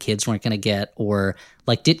was something kids weren't going to get, or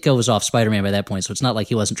like Ditko was off Spider-Man by that point, so it's not like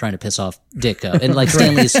he wasn't trying to piss off Ditko. And like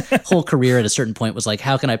Stanley's whole career at a certain point was like,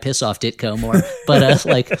 how can I piss off Ditko more? But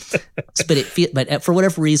for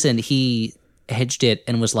whatever reason, he hedged it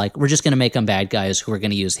and was like, we're just going to make them bad guys who are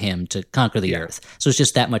going to use him to conquer the earth. So it's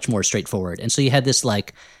just that much more straightforward. And so you had this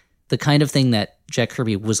like the kind of thing that Jack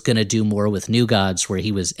Kirby was going to do more with New Gods, where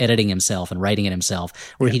he was editing himself and writing it himself,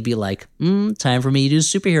 where he'd be like, time for me to do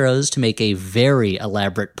superheroes, to make a very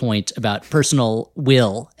elaborate point about personal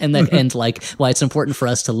will and and like why it's important for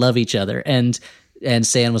us to love each other. And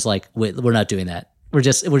Stan was like, wait, we're not doing that. We're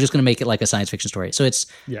just going to make it like a science fiction story. So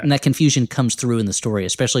and that confusion comes through in the story,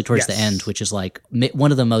 especially towards the end, which is like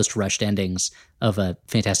one of the most rushed endings of a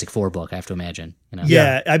Fantastic Four book, I have to imagine.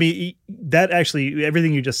 Yeah, I mean, that actually,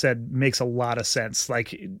 everything you just said makes a lot of sense.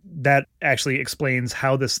 Like, that actually explains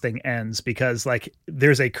how this thing ends, because like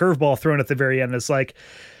there's a curveball thrown at the very end. It's like,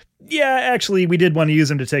 yeah, actually, we did want to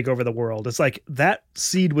use him to take over the world. It's like that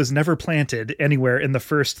seed was never planted anywhere in the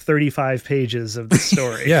first 35 pages of the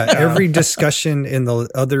story. Every discussion in the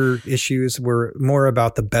other issues were more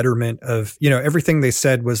about the betterment of, everything they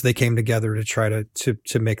said was they came together to try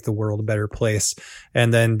to make the world a better place.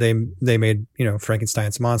 And then they made,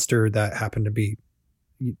 Frankenstein's monster that happened to be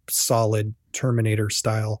solid Terminator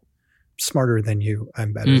style, smarter than you,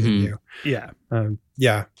 I'm better than you. Yeah.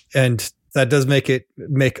 And that does make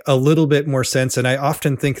a little bit more sense. And I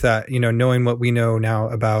often think that, knowing what we know now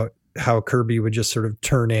about how Kirby would just sort of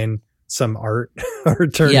turn in some art or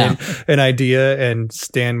turn in an idea, and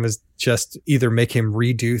Stan was just either make him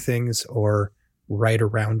redo things or write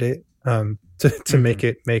around it to make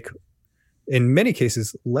it make, in many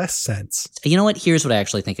cases, less sense. You know what? Here's what I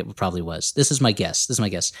actually think it probably was. This is my guess.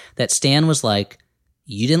 That Stan was like,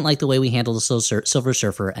 you didn't like the way we handled the Silver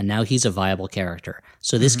Surfer, and now he's a viable character.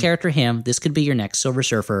 So this character, this could be your next Silver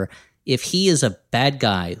Surfer. If he is a bad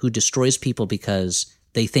guy who destroys people because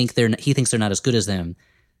he thinks they're not as good as them,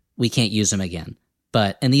 we can't use him again.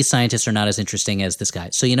 And these scientists are not as interesting as this guy.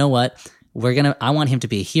 So you know what? I want him to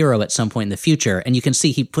be a hero at some point in the future. And you can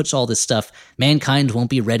see he puts all this stuff, mankind won't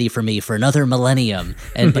be ready for me for another millennium.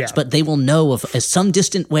 But they will know of, as some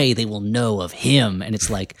distant way, they will know of him. And it's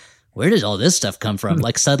like, where did all this stuff come from?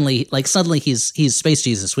 Suddenly he's Space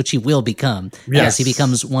Jesus, which he will become as he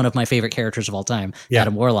becomes one of my favorite characters of all time,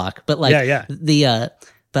 Adam Warlock. But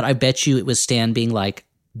but I bet you it was Stan being like,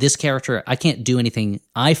 this character, I can't do anything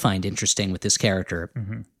I find interesting with this character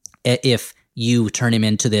if you turn him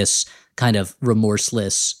into this kind of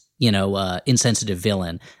remorseless, insensitive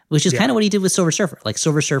villain, which is kind of what he did with Silver Surfer. Like,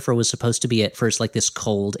 Silver Surfer was supposed to be at first like this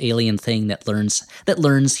cold alien thing that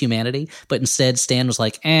learns humanity, but instead Stan was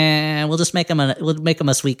like, we'll just make him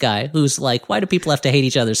a sweet guy who's like, why do people have to hate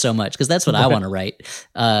each other so much? Because that's what I want to write.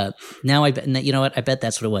 Now you know what? I bet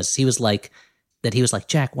that's what it was. He was like,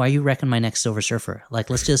 Jack, why are you wrecking my next Silver Surfer? Like,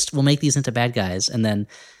 we'll make these into bad guys, and then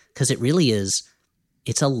because it really is,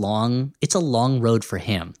 it's a long road for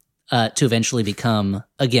him. To eventually become,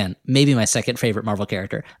 again, maybe my second favorite Marvel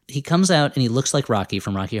character. He comes out and he looks like Rocky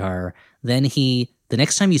from Rocky Horror. Then the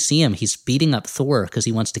next time you see him, he's beating up Thor because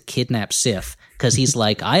he wants to kidnap Sif. Because he's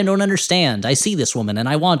like, I don't understand. I see this woman and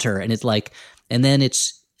I want her. And it's like, and then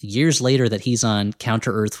it's years later that he's on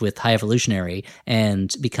Counter Earth with High Evolutionary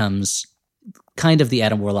and becomes kind of the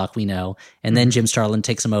Adam Warlock we know. And then Jim Starlin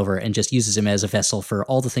takes him over and just uses him as a vessel for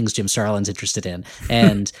all the things Jim Starlin's interested in.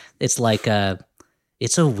 And it's like,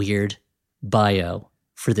 it's a weird bio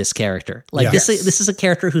for this character. Like, this is a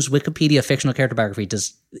character whose Wikipedia fictional character biography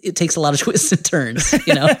does it takes a lot of twists and turns, and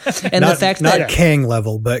Not, the fact not that Kang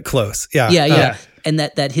level, but close. Yeah. yeah. And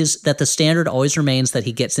that the standard always remains that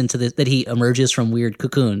he gets into that he emerges from weird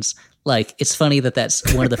cocoons. Like, it's funny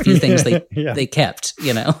that's one of the few things they kept,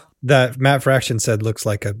 That Matt Fraction said looks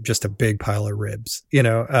like just a big pile of ribs,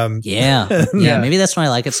 Yeah. Maybe that's why I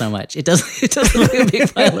like it so much. It does look like a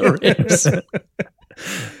big pile of ribs.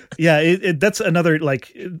 Yeah, that's another,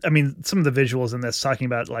 some of the visuals in this, talking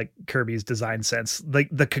about like Kirby's design sense, like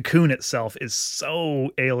the cocoon itself is so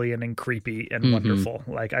alien and creepy and wonderful.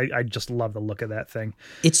 Like I just love the look of that thing.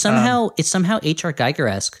 It's somehow H.R.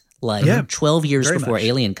 Geiger-esque, 12 years before much.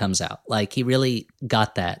 Alien comes out. Like, he really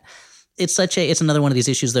got that. It's another one of these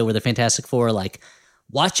issues though where the Fantastic Four are like,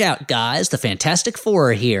 watch out guys, the Fantastic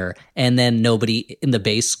Four are here, and then nobody in the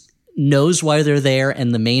base knows why they're there,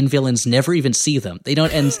 and the main villains never even see them. They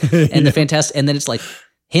don't, and the Fantastic, and then it's like,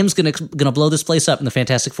 him's gonna blow this place up, and the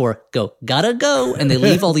Fantastic Four gotta go, and they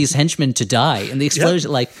leave all these henchmen to die in the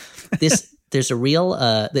explosion. Like this, there's a real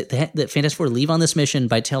the Fantastic Four leave on this mission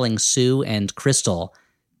by telling Sue and Crystal,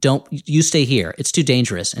 "Don't you stay here? It's too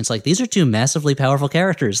dangerous." And it's like, these are two massively powerful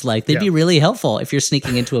characters. Like, they'd be really helpful if you're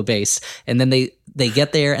sneaking into a base. And then they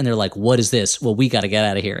get there and they're like, "What is this?" "Well, we got to get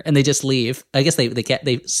out of here." And they just leave. I guess they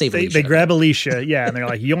save Alicia. They grab Alicia, and they're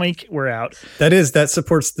like, "Yoink, we're out." That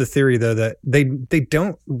supports the theory though that they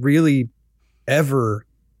don't really ever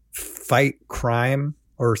fight crime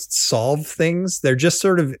or solve things. They're just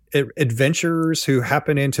sort of adventurers who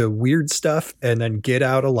happen into weird stuff and then get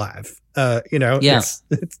out alive. Yeah.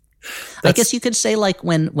 I guess you could say, like,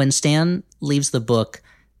 when Stan leaves the book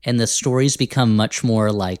and the stories become much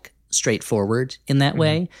more like straightforward in that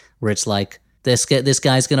way, where it's like, this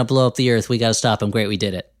guy's gonna blow up the earth, we gotta stop him, great, we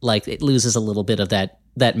did it. Like, it loses a little bit of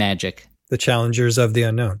that magic. The challengers of the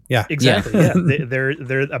unknown. Yeah, exactly. Yeah,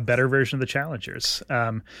 they're a better version of the challengers.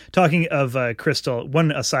 Talking of Crystal,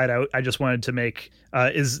 one aside I just wanted to make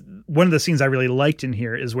is one of the scenes I really liked in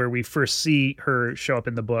here is where we first see her show up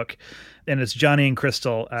in the book, and it's Johnny and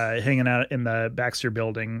Crystal hanging out in the Baxter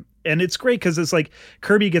building. And it's great because it's like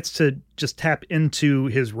Kirby gets to just tap into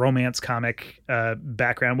his romance comic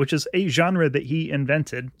background, which is a genre that he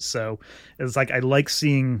invented. So it's like, I like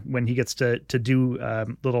seeing when he gets to do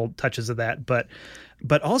little touches of that.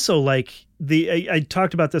 But also, like, I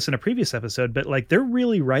talked about this in a previous episode, but like, they're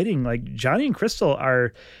really writing, like, Johnny and Crystal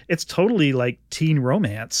it's totally like teen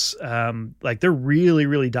romance. Like, they're really,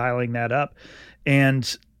 really dialing that up.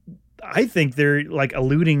 And I think they're like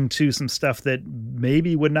alluding to some stuff that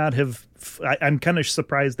maybe would not have. I'm kind of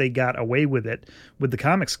surprised they got away with it with the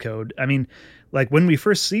Comics Code. I mean, like, when we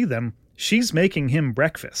first see them, she's making him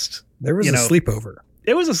breakfast. There was a sleepover.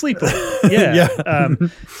 It was a sleepover. Yeah.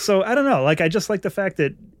 So I don't know. Like, I just like the fact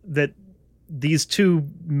that these two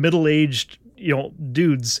middle-aged,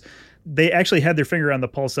 dudes, they actually had their finger on the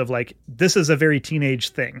pulse of, like, this is a very teenage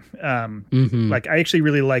thing. Like, I actually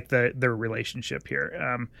really like their relationship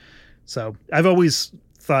here. So I've always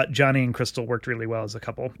thought Johnny and Crystal worked really well as a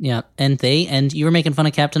couple. Yeah. And you were making fun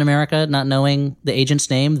of Captain America not knowing the agent's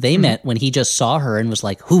name. They met when he just saw her and was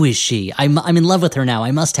like, "Who is she? I'm in love with her now.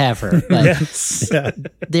 I must have her." But Yes.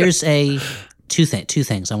 there's two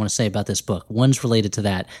things I want to say about this book. One's related to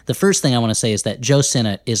that. The first thing I want to say is that Joe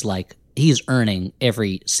Sinnott is like, he's earning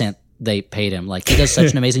every cent they paid him. Like, he does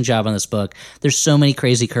such an amazing job on this book. There's so many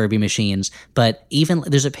crazy Kirby machines, but even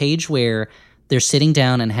there's a page where they're sitting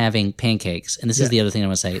down and having pancakes. And this is the other thing I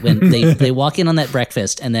want to say. When they walk in on that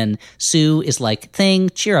breakfast, and then Sue is like, "Thing,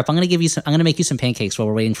 cheer up. I'm going to make you some pancakes while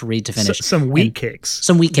we're waiting for Reed to finish." Some wheat cakes.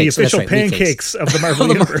 Some wheat cakes. The official That's right, pancakes of the Marvel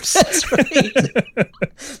Universe. That's right.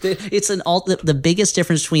 It's the biggest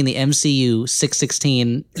difference between the MCU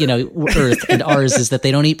 616, Earth and ours is that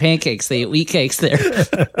they don't eat pancakes. They eat wheat cakes there.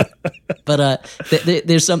 But the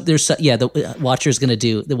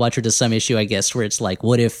Watcher does some issue, I guess, where it's like,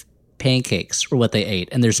 what if pancakes were what they ate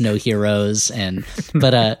and there's no heroes?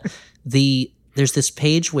 But there's this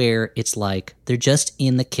page where it's like they're just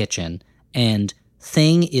in the kitchen and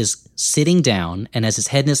Thing is sitting down and has his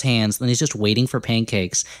head in his hands, and he's just waiting for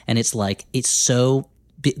pancakes, and it's like, it's so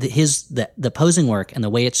the posing work and the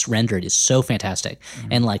way it's rendered is so fantastic.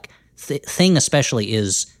 And like Thing especially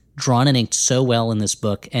is drawn and inked so well in this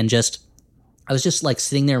book, and I was just like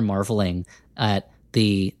sitting there marveling at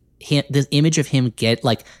the image of him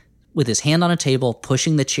with his hand on a table,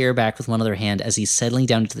 pushing the chair back with one other hand as he's settling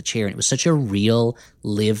down into the chair. And it was such a real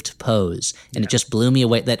lived pose. And it just blew me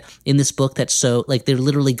away that in this book, that's so, like, they're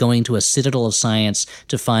literally going to a citadel of science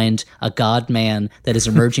to find a god man that is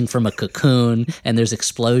emerging from a cocoon, and there's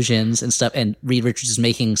explosions and stuff. And Reed Richards is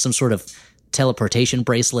making some sort of teleportation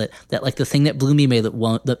bracelet. That like the thing that blew me away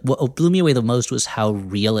what blew me away the most was how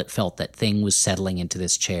real it felt that Thing was settling into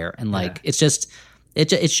this chair, and like it's just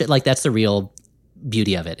like that's the real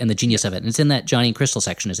beauty of it and the genius of it. And it's in that Johnny and Crystal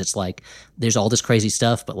section. Is it's like there's all this crazy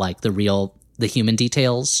stuff, but like the human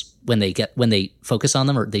details when they focus on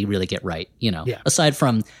them, or they really get right. Aside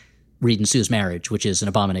from Reed and Sue's marriage, which is an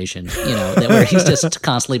abomination, where he's just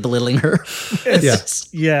constantly belittling her.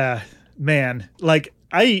 Yeah, man. Like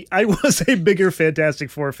I was a bigger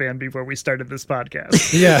Fantastic Four fan before we started this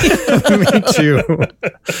podcast. Yeah, me too.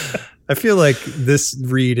 I feel like this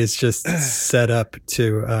Reed is just set up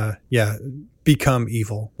to, become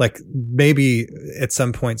evil. Like maybe at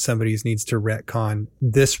some point somebody needs to retcon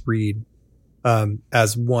this Reed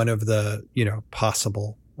as one of the,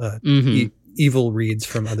 possible evil Reeds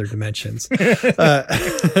from other dimensions.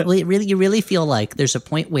 Well, you really feel like there's a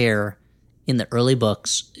point where in the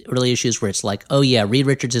early issues where it's like, oh yeah, Reed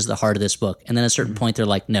Richards is the heart of this book, and then at a certain point they're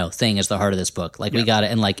like, no, Thing is the heart of this book. Like we got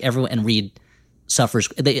it, and like everyone, and Reed suffers.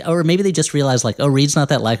 Or maybe they just realize like, oh, Reed's not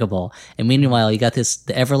that likable, and meanwhile you got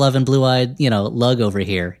the ever loving blue eyed lug over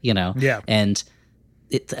here, Yeah, and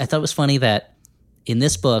I thought it was funny that in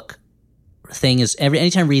this book, Thing is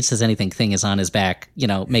anytime Reed says anything, Thing is on his back,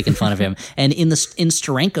 making fun of him. And in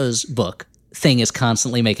Steranko's book, Thing is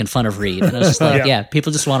constantly making fun of Reed. And I was just like, yeah,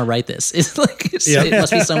 people just want to write this. It's like it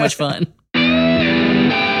must be so much fun.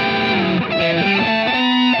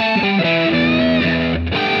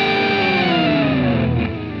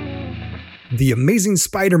 The Amazing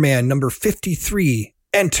Spider-Man number 53.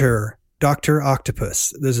 Enter Dr.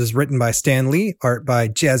 Octopus. This is written by Stan Lee, art by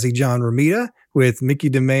Jazzy John Romita, with Mickey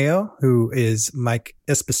DeMeo, who is Mike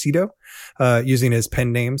Esposito, using his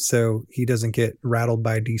pen name so he doesn't get rattled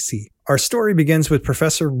by DC. Our story begins with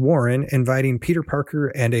Professor Warren inviting Peter Parker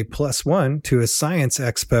and a +1 to a science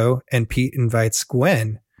expo, and Pete invites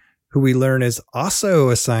Gwen, who we learn is also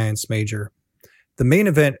a science major. The main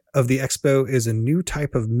event of the expo is a new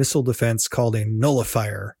type of missile defense called a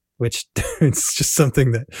nullifier, which it's just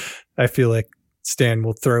something that I feel like Stan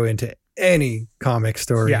will throw into any comic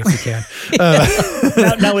story if he can.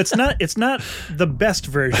 Now it's not the best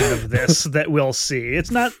version of this that we'll see.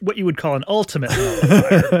 It's not what you would call an ultimate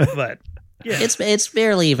nullifier, but yeah. It's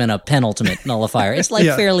barely even a penultimate nullifier. It's like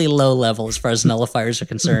fairly low level as far as nullifiers are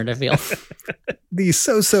concerned, I feel. The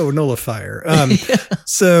so-so nullifier.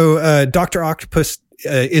 So Dr. Octopus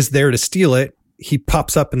is there to steal it. He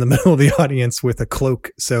pops up in the middle of the audience with a cloak,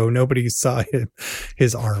 so nobody saw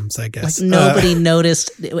his arms, I guess. Like nobody noticed.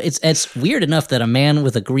 It's weird enough that a man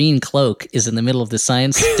with a green cloak is in the middle of the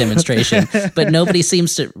science demonstration, but nobody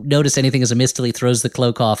seems to notice anything as Mistily throws the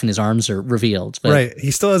cloak off and his arms are revealed. But, right. He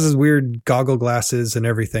still has his weird goggle glasses and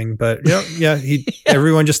everything, but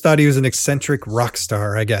everyone just thought he was an eccentric rock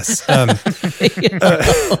star, I guess. Like,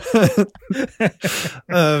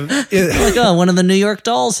 oh, one of the New York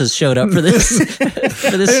Dolls has showed up for this.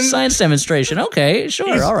 For this science demonstration. Okay,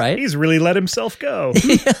 sure, all right. He's really let himself go.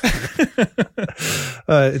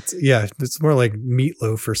 It's more like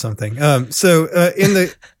Meatloaf or something. So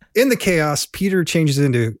in the chaos, Peter changes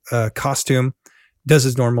into costume, does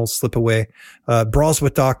his normal slip away, brawls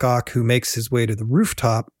with Doc Ock, who makes his way to the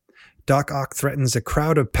rooftop. Doc Ock threatens a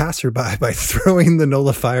crowd of passerby by throwing the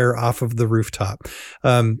nullifier off of the rooftop.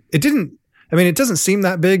 It doesn't seem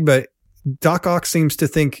that big, but Doc Ock seems to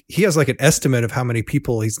think he has like an estimate of how many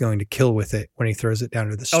people he's going to kill with it when he throws it down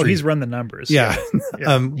to the street. Oh, he's run the numbers. Yeah.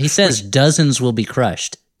 He says dozens will be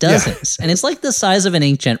crushed. Dozens. Yeah. And it's like the size of an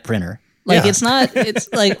inkjet printer. Like it's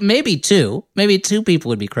like maybe two people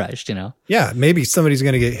would be crushed, Yeah. Maybe somebody's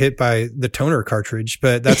going to get hit by the toner cartridge,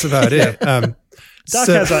 but that's about it. Doc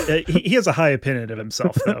has a high opinion of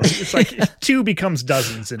himself, though. It's like 2 becomes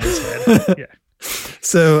dozens in his head. Yeah.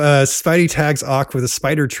 So Spidey tags Ock with a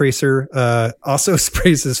spider tracer, also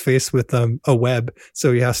sprays his face with a web,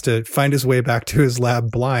 so he has to find his way back to his lab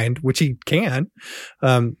blind, which he can.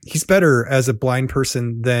 He's better as a blind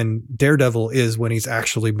person than Daredevil is when he's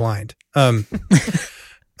actually blind.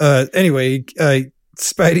 Anyway,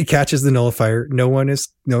 Spidey catches the nullifier. No one is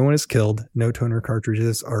killed. No toner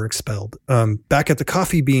cartridges are expelled. Back at the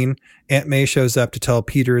Coffee Bean, Aunt May shows up to tell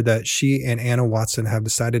Peter that she and Anna Watson have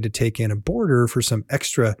decided to take in a boarder for some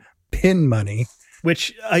extra pin money.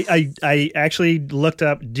 Which I actually looked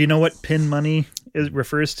up. Do you know what pin money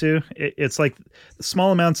refers to? It's like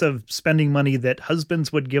small amounts of spending money that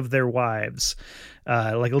husbands would give their wives,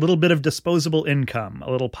 like a little bit of disposable income,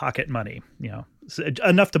 a little pocket money,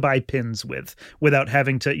 enough to buy pins with without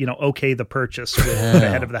having to, okay the purchase with the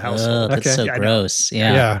head of the household. That's so gross.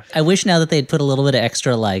 Yeah. I wish now that they'd put a little bit of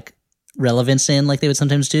extra, like relevance in like they would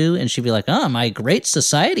sometimes do, and she'd be like, "Oh, my great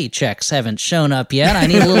society checks haven't shown up yet. I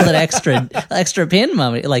need a little bit extra pin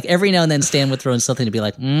money." Like every now and then, Stan would throw in something to be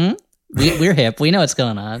like, we're hip. We know what's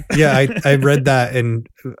going on." Yeah, I read that and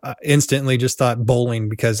instantly just thought bowling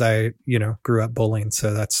because I, grew up bowling.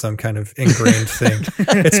 So that's some kind of ingrained thing.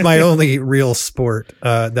 It's my only real sport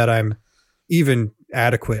that I'm even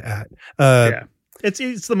adequate at. Yeah.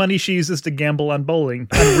 It's the money she uses to gamble on bowling,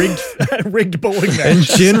 on rigged bowling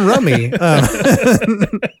matches. And gin rummy.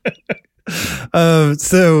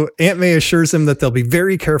 So Aunt May assures him that they'll be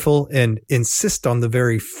very careful and insist on the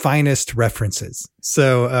very finest references.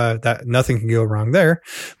 So that nothing can go wrong there.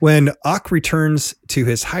 When Ock returns to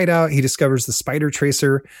his hideout, he discovers the spider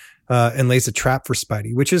tracer and lays a trap for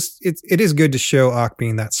Spidey, which is it is good to show Ock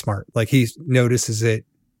being that smart. Like he notices it,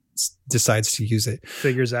 decides to use it,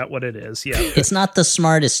 figures out what it is. Yeah, it's not the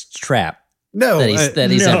smartest trap. No,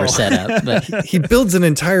 that he's ever set up. But he builds an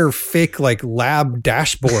entire fake like lab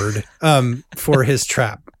dashboard for his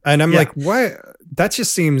trap, and I'm like, why? That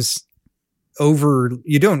just seems over.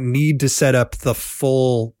 You don't need to set up the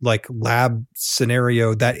full like lab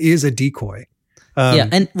scenario. That is a decoy.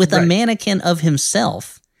 And with a mannequin of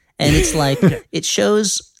himself, and it's like it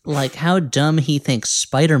shows like how dumb he thinks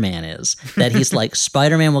Spider-Man is. That he's like,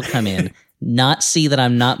 Spider-Man will come in, not see that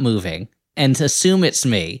I'm not moving, and assume it's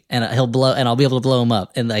me, and I'll be able to blow him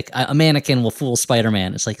up. And like a mannequin will fool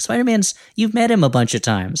Spider-Man. It's like, Spider-Man's, you've met him a bunch of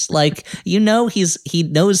times. Like, he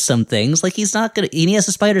knows some things. Like he has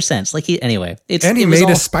a spider sense. Like he made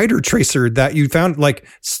a spider tracer that you found. Like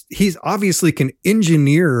he's obviously can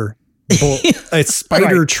engineer a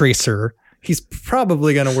spider tracer. He's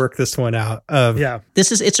probably going to work this one out.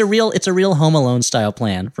 It's a real Home Alone style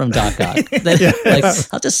plan from Doc Ock. Like,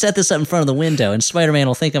 I'll just set this up in front of the window, and Spider-Man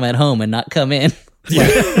will think I'm at home and not come in.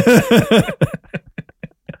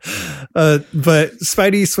 But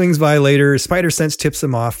Spidey swings by later. Spider sense tips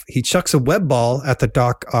him off. He chucks a web ball at the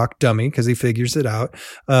Doc Ock dummy because he figures it out,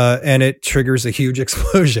 and it triggers a huge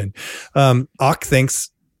explosion. Ock thinks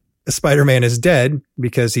Spider-Man is dead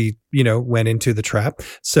because he, went into the trap.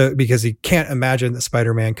 So because he can't imagine that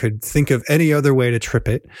Spider-Man could think of any other way to trip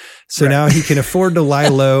it. So now he can afford to lie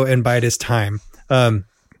low and bide his time. And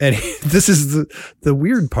this is the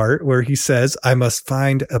weird part where he says, "I must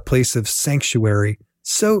find a place of sanctuary,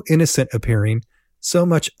 so innocent appearing, so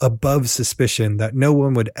much above suspicion that no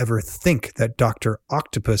one would ever think that Dr.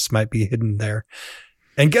 Octopus might be hidden there."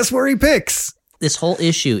 And guess where he picks? This whole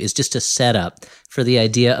issue is just a setup for the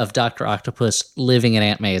idea of Dr. Octopus living in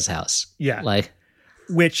Aunt May's house. Yeah. Like,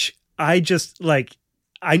 which I just like,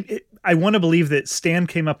 I want to believe that Stan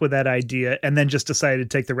came up with that idea and then just decided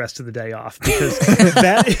to take the rest of the day off, because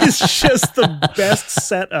that is just the best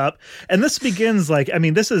setup. And this begins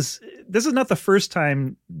this is not the first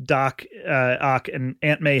time Doc Ock and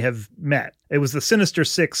Aunt May have met. It was the Sinister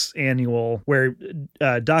Six annual where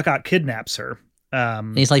Doc Ock kidnaps her.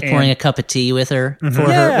 He's like pouring a cup of tea with her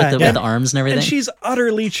for her with the arms and everything. And she's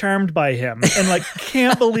utterly charmed by him and like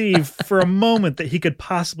can't believe for a moment that he could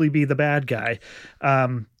possibly be the bad guy. I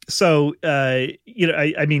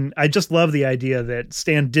just love the idea that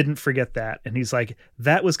Stan didn't forget that. And he's like,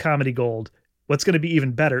 that was comedy gold. What's going to be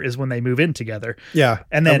even better is when they move in together. Yeah.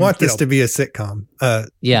 And then I want this to be a sitcom.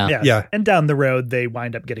 Yeah. And down the road, they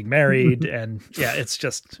wind up getting married. And it's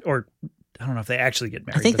just, or I don't know if they actually get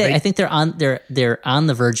married. I think they're on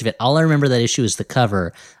the verge of it. All I remember that issue is the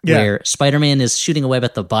cover where Spider-Man is shooting a web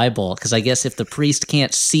at the Bible, because I guess if the priest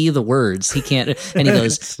can't see the words, he can't. And he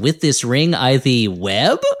goes, "With this ring, I thee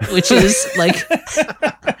web," which is like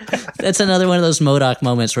that's another one of those MODOK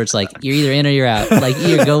moments where it's like you're either in or you're out. Like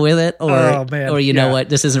either go with it or you know what,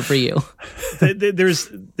 this isn't for you.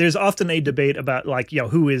 There's often a debate about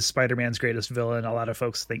who is Spider-Man's greatest villain. A lot of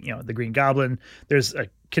folks think the Green Goblin. There's a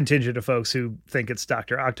contingent of folks who think it's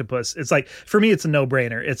Dr. Octopus. It's like, for me, it's a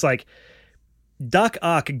no-brainer. It's like Doc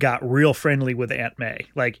Ock got real friendly with Aunt May.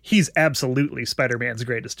 Like, he's absolutely Spider-Man's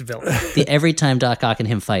greatest villain. Every time Doc Ock and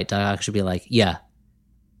him fight, Doc Ock should be like, "Yeah,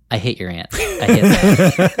 I hate your aunt. I hate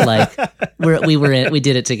that." Like we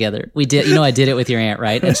did it together. We did, I did it with your aunt,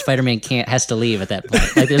 right? And Spider-Man has to leave at that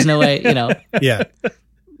point. Like, there's no way, Yeah.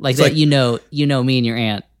 Like it's that, like, me and your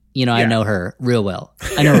aunt. I know her real well.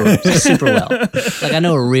 I know her super well. Like, I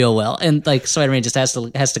know her real well. And like Spider-Man just has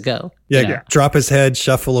to go. Yeah. Drop his head,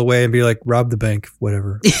 shuffle away, and be like, "Rob the bank,"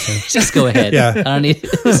 whatever. Just go ahead. Yeah. I don't need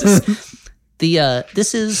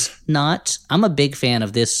this is not, I'm a big fan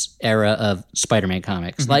of this era of Spider-Man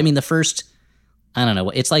comics. Mm-hmm. I mean, the first, I don't know,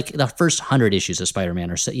 it's like the first 100 issues of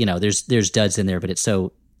Spider-Man, or so, there's duds in there, but it's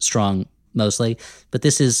so strong mostly. But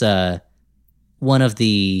this is one of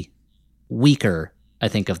the weaker, I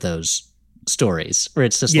think, of those stories where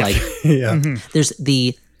it's just Yeah. like Yeah. there's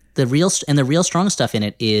the real strong stuff in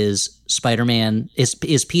it is Spider-Man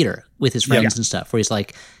is Peter with his friends and stuff, where he's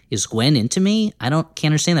like, is Gwen into me? Can't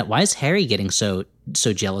understand that. Why is Harry getting so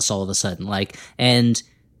jealous all of a sudden? Like, and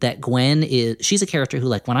that Gwen she's a character who,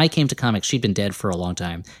 like, when I came to comics, she'd been dead for a long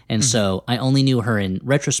time. And so I only knew her in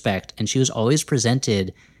retrospect, and she was always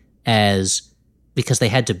presented as, because they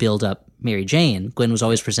had to build up Mary Jane, Gwen was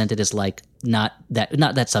always presented as like not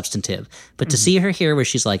that substantive. But to see her here where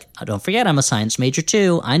she's like, oh, don't forget I'm a science major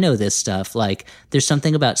too, I know this stuff. Like, there's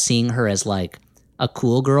something about seeing her as like a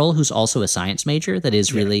cool girl who's also a science major that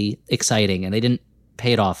is really exciting, and they didn't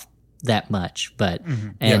pay it off that much. But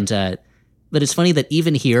but it's funny that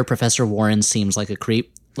even here Professor Warren seems like a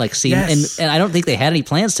creep. Like, Yes. and I don't think they had any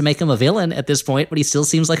plans to make him a villain at this point, but he still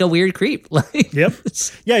seems like a weird creep. Like, Yep.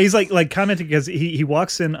 Yeah, he's like commenting because he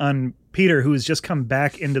walks in on Peter, who's just come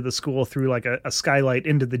back into the school through like a skylight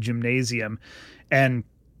into the gymnasium, and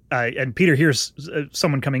Peter hears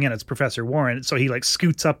someone coming in. It's Professor Warren, so he like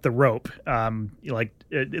scoots up the rope,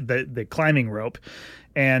 the climbing rope,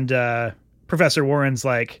 and Professor Warren's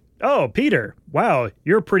like, "Oh, Peter, wow,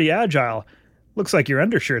 you're pretty agile. Looks like your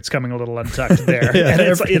undershirt's coming a little untucked there." And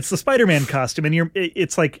it's the Spider-Man costume, and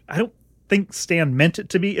it's like, I don't think Stan meant it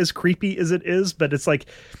to be as creepy as it is, but it's like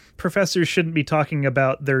professors shouldn't be talking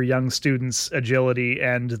about their young students' agility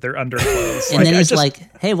and their underclothes. and then he's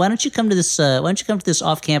like, "Hey, why don't you come to this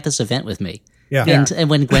off-campus event with me?" Yeah. And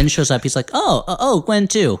when Gwen shows up, he's like, "Oh, Gwen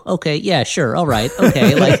too. Okay, yeah, sure, all right,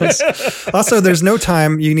 okay." Like, Also, there's no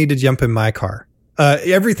time you need to jump in my car.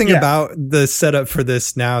 Everything about the setup for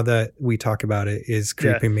this, now that we talk about it, is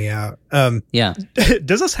creeping me out. yeah,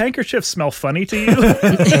 Does this handkerchief smell funny to you?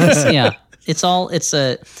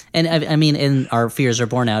 I mean, and our fears are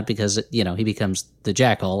borne out because, he becomes the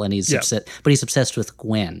Jackal, and he's upset, but he's obsessed with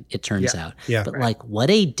Gwen, it turns out. Yeah. But like,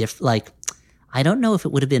 what a I don't know if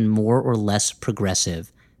it would have been more or less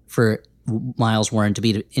progressive for Miles Warren to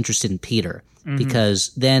be interested in Peter,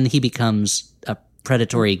 because then he becomes a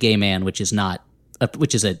predatory gay man, which is not a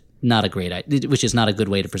good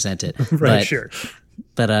way to present it. Right, sure.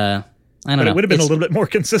 But I don't know. It would have been a little bit more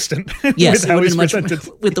consistent. Yes, with how he's presented.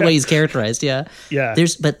 With the way he's characterized. Yeah. Yeah.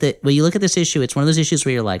 When you look at this issue, it's one of those issues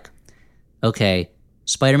where you're like, okay,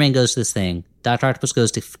 Spider-Man goes to this thing, Dr. Octopus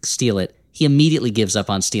goes to steal it. He immediately gives up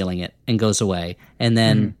on stealing it and goes away. And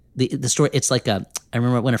then the story, it's like I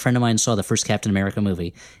remember when a friend of mine saw the first Captain America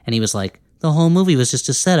movie, and he was like, the whole movie was just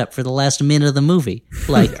a setup for the last minute of the movie.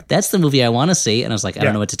 Like, that's the movie I want to see. And I was like, I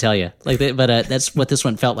don't know what to tell you. Like, but that's what this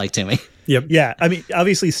one felt like to me. Yep. Yeah, I mean,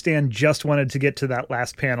 obviously Stan just wanted to get to that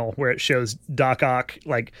last panel where it shows Doc Ock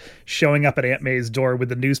like showing up at Aunt May's door with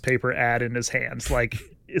the newspaper ad in his hands. Like,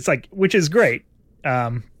 it's like, which is great,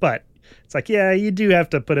 but it's like, yeah, you do have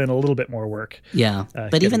to put in a little bit more work. Yeah,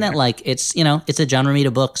 but even that, like, it's it's a John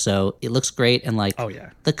Romita book, so it looks great, and like,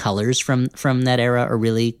 the colors from that era are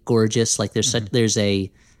really gorgeous. Like, there's these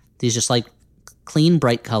just like clean,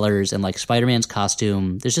 bright colors, and like Spider-Man's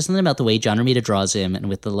costume. There's just something about the way John Romita draws him, and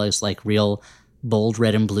with those like real bold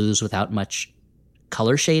red and blues without much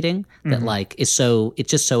color shading, that like it's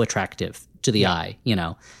just so attractive to the eye,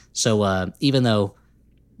 So even though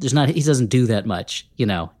he doesn't do that much,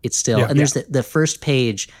 it's still, and there's the first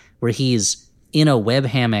page where he's in a web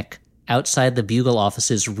hammock outside the Bugle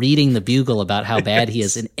offices reading the Bugle about how bad he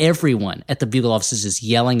is, and everyone at the Bugle offices is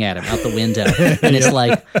yelling at him out the window. And it's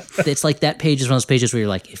like that page is one of those pages where you're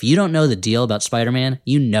like, if you don't know the deal about Spider-Man,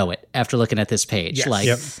 you know it after looking at this page. Yes. Like,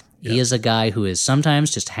 he is a guy who is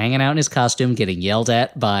sometimes just hanging out in his costume, getting yelled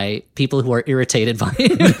at by people who are irritated by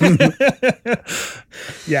him.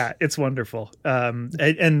 Yeah, it's wonderful.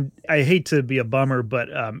 And I hate to be a bummer, but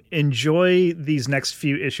enjoy these next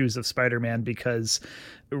few issues of Spider-Man, because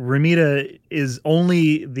Romita is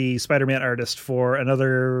only the Spider-Man artist for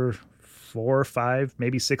another 4 or 5,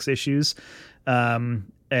 maybe 6 issues.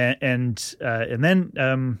 And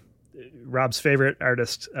then Rob's favorite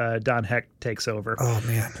artist, Don Heck, takes over. Oh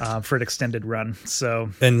man, for an extended run. So,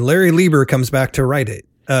 and Larry Lieber comes back to write it.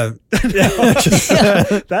 that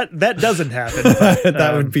doesn't happen. But,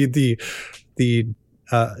 that would be the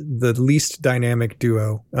least dynamic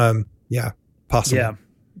duo. Possible. Yeah,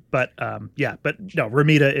 but no,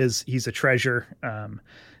 Romita he's a treasure.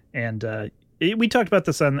 And we talked about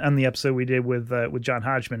this on the episode we did with John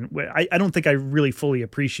Hodgman. I don't think I really fully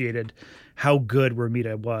appreciated how good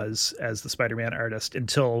Romita was as the Spider-Man artist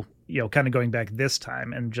until kind of going back this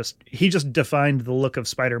time, and he just defined the look of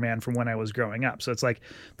Spider-Man from when I was growing up. So it's like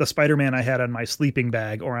the Spider-Man I had on my sleeping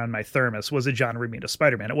bag or on my thermos was a John Romita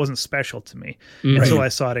Spider-Man. It wasn't special to me until I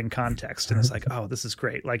saw it in context, and it's like, oh, this is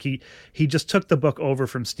great. Like he just took the book over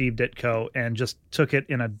from Steve Ditko and just took it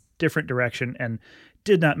in a different direction and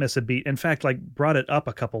did not miss a beat. In fact, like brought it up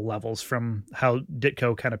a couple levels from how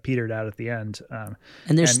Ditko kind of petered out at the end. And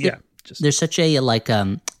there's such a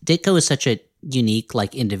Ditko is such a unique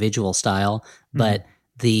like individual style, but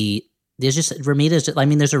there's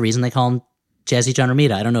a reason they call him Jazzy John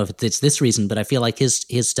Romita. I don't know if it's this reason, but I feel like his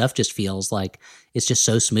stuff just feels like it's just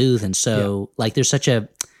so smooth and so like there's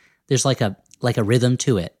like a rhythm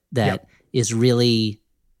to it that is really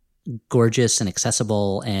gorgeous and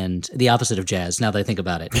accessible, and the opposite of jazz. Now that I think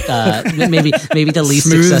about it, maybe the least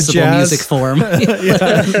Smooth accessible jazz. music form.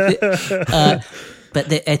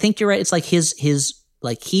 But I think you're right. It's like his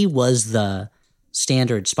like he was the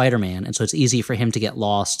standard Spider-Man, and so it's easy for him to get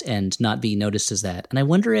lost and not be noticed as that. And I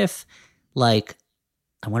wonder if Mark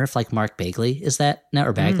Bagley is that now,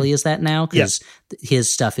 or Bagley is that now, because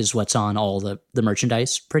his stuff is what's on all the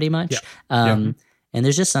merchandise pretty much. And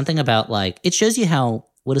there's just something about like it shows you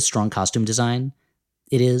what a strong costume design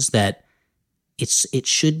it is, that it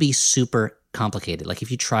should be super complicated. Like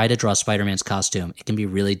if you try to draw Spider-Man's costume, it can be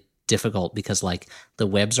really difficult because like the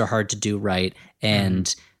webs are hard to do right,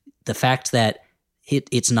 and the fact that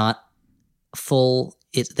it's not full,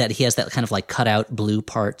 that he has that kind of like cut out blue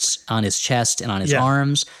parts on his chest and on his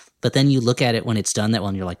arms, but then you look at it when it's done that well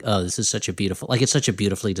and you're like, oh, this is such a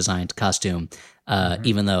beautifully designed costume,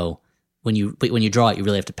 even though when you draw it, you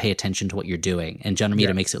really have to pay attention to what you're doing. And John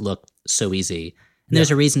Romita makes it look so easy. And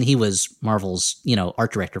there's a reason he was Marvel's,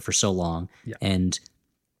 art director for so long. Yeah. And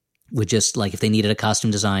would just like, if they needed a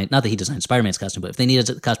costume design, not that he designed Spider-Man's costume, but if they needed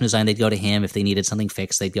a costume design, they'd go to him. If they needed something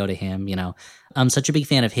fixed, they'd go to him. I'm such a big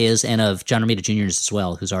fan of his and of John Romita Jr.'s as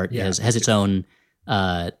well, whose art has its own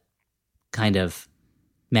kind of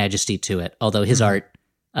majesty to it. Although his art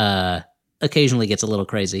occasionally gets a little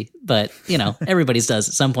crazy, but everybody's does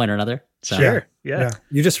at some point or another. So. Sure. Yeah.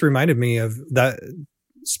 You just reminded me of that.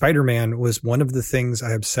 Spider-Man was one of the things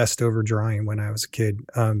I obsessed over drawing when I was a kid.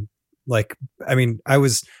 I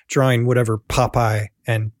was drawing whatever Popeye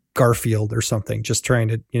and Garfield or something, just trying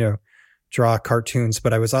to, draw cartoons,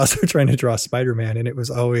 but I was also trying to draw Spider-Man, and it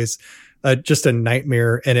was always just a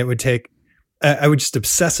nightmare. And it would I would just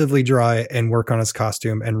obsessively draw it and work on his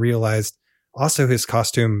costume, and realized also his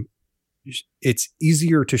costume, it's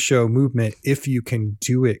easier to show movement if you can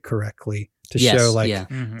do it correctly, to show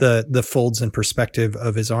the folds and perspective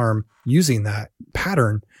of his arm using that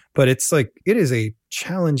pattern. But it's like, it is a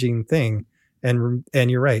challenging thing. And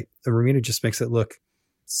you're right. Romita just makes it look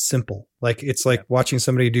simple. Like it's like watching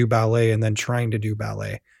somebody do ballet and then trying to do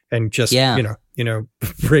ballet and just,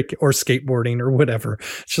 break, or skateboarding or whatever.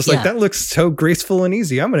 It's just like, that looks so graceful and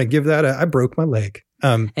easy. I'm going to give that I broke my leg.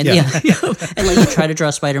 And like you try to draw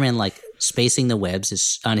Spider-Man, like spacing the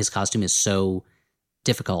webs on his costume is so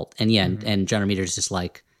difficult. And and John Romita is just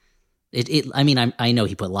like it. I mean, I know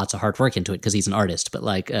he put lots of hard work into it because he's an artist, but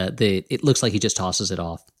like it looks like he just tosses it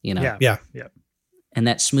off. Yeah. And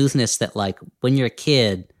that smoothness that like when you're a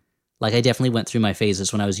kid, like I definitely went through my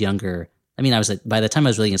phases when I was younger. I mean, by the time I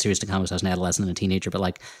was really getting serious to comics, I was an adolescent and a teenager. But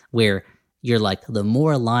like where you're like, the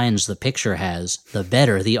more lines the picture has, the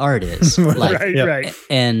better the art is. Like, right.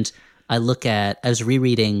 And I was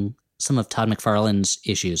rereading some of Todd McFarlane's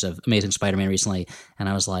issues of Amazing Spider-Man recently, and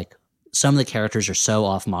I was like, some of the characters are so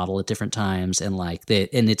off model at different times, and like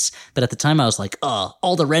but at the time I was like, oh,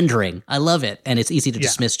 all the rendering, I love it. And it's easy to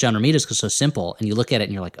dismiss John Romita's because it's so simple, and you look at it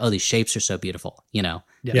and you're like, oh, these shapes are so beautiful, He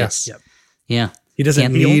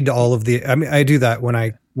doesn't need all of the, I mean, I do that when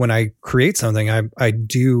I create something, I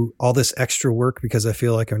do all this extra work because I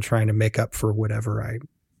feel like I'm trying to make up for whatever I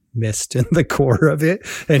missed in the core of it.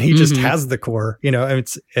 And he just has the core,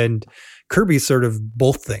 and Kirby's sort of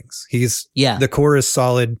both things. The core is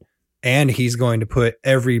solid, and he's going to put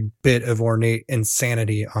every bit of ornate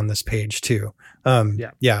insanity on this page too.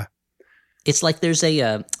 It's like there's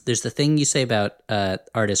the thing you say about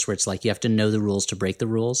artists where it's like, you have to know the rules to break the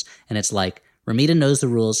rules. And it's like, Romita knows the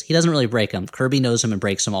rules. He doesn't really break them. Kirby knows them and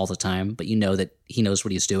breaks them all the time, but you know that he knows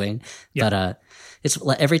what he's doing. Yeah. But it's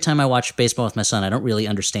like every time I watch baseball with my son, I don't really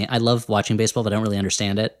understand. I love watching baseball, but I don't really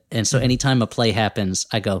understand it. And so anytime a play happens,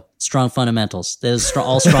 I go, strong fundamentals. There's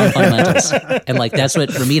all strong fundamentals. And like, that's what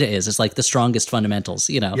Romita is. It's like the strongest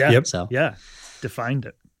fundamentals, Yeah. So defined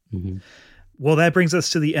it. Mm-hmm. Well, that brings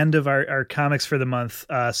us to the end of our comics for the month.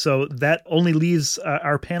 So that only leaves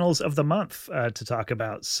our panels of the month to talk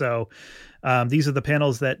about. So these are the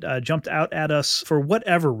panels that jumped out at us for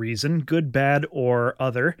whatever reason, good, bad, or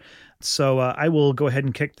other. So I will go ahead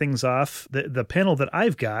and kick things off. The panel that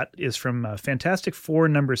I've got is from Fantastic Four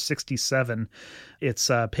number 67.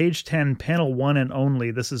 It's page 10, panel 1 and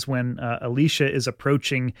only. This is when Alicia is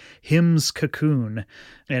approaching Him's cocoon,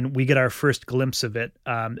 and we get our first glimpse of it.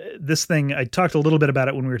 This thing, I talked a little bit about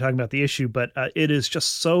it when we were talking about the issue, but it is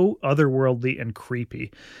just so otherworldly and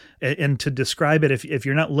creepy. And to describe it, if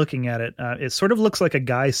you're not looking at it, it sort of looks like a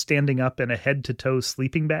guy standing up in a head-to-toe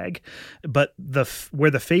sleeping bag, but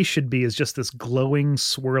where the face should be is just this glowing,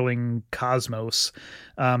 swirling cosmos.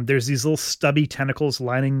 There's these little stubby tentacles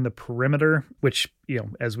lining the perimeter, which,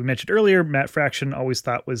 as we mentioned earlier, Matt Fraction always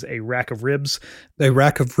thought was a rack of ribs. A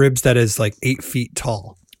rack of ribs that is like 8 feet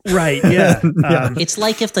tall. Right, yeah. It's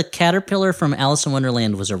like if the caterpillar from Alice in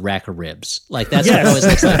Wonderland was a rack of ribs. Like that's what it always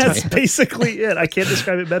looks like. That's basically it. I can't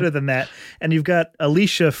describe it better than that. And you've got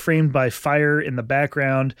Alicia framed by fire in the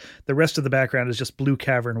background. The rest of the background is just blue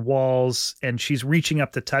cavern walls, and she's reaching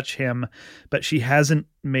up to touch him, but she hasn't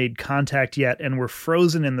made contact yet. And we're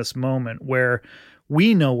frozen in this moment where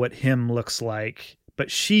we know what him looks like, but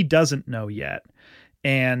she doesn't know yet.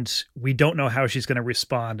 And we don't know how she's going to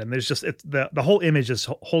respond. And there's just the whole image is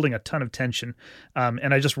holding a ton of tension.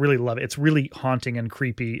 And I just really love it. It's really haunting and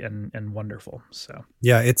creepy and wonderful. So,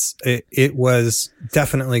 yeah, it was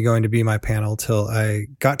definitely going to be my panel till I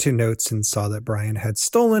got to notes and saw that Brian had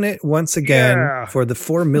stolen it once again for the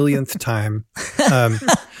 4 millionth time.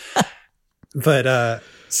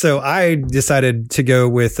 So I decided to go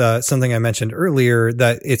with something I mentioned earlier,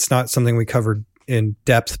 that it's not something we covered in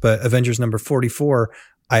depth, but Avengers number 44,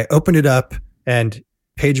 I opened it up and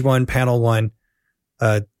page 1, panel 1,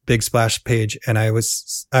 big splash page. And I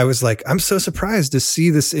was like, I'm so surprised to see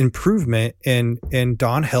this improvement in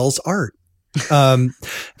Don Hell's art. And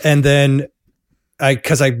then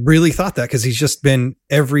cause I really thought that, cause he's just been,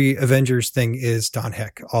 every Avengers thing is Don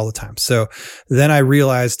Heck all the time. So then I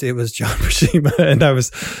realized it was John Buscema, and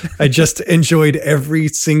I just enjoyed every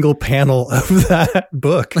single panel of that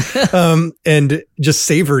book. And just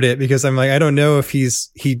savored it, because I'm like, I don't know if he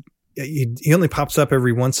only pops up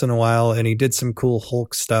every once in a while, and he did some cool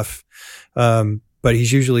Hulk stuff. But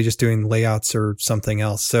he's usually just doing layouts or something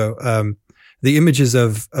else. So, the images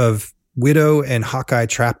of Widow and Hawkeye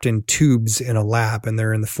trapped in tubes in a lab, and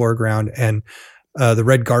they're in the foreground, and the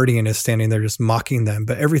Red Guardian is standing there just mocking them.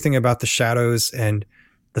 But everything about the shadows and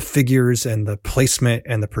the figures and the placement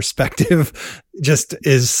and the perspective just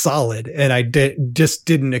is solid. And I just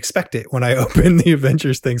didn't expect it when I opened the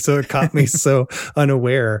Avengers thing. So it caught me so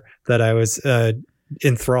unaware that I was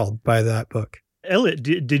enthralled by that book. Elliot,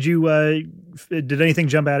 did anything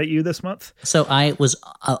jump out at you this month? So I was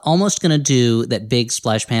almost going to do that big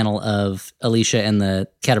splash panel of Alicia and the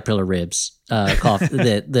caterpillar ribs,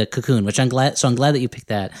 the cocoon, which I'm glad that you picked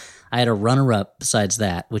that. I had a runner-up besides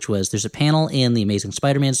that, which was, there's a panel in the Amazing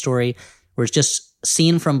Spider-Man story where it's just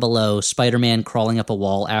seen from below, Spider-Man crawling up a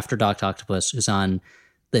wall after Dr. Octopus,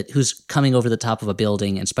 who's coming over the top of a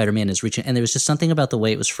building, and Spider-Man is reaching. And there was just something about the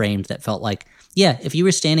way it was framed that felt like, yeah, if you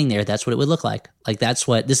were standing there, that's what it would look like. Like,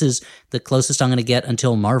 this is the closest I'm going to get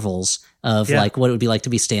until Marvels of like what it would be like to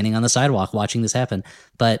be standing on the sidewalk watching this happen.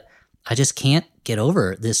 But I just can't get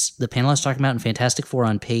over this. The panel I was talking about in Fantastic Four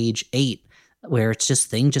on page 8, where it's just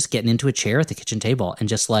Thing just getting into a chair at the kitchen table, and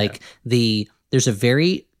just like there's a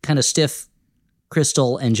very kind of stiff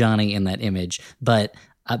Crystal and Johnny in that image, but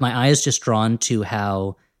my eye is just drawn to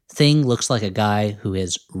how Thing looks like a guy who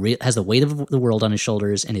has the weight of the world on his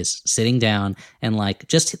shoulders and is sitting down, and like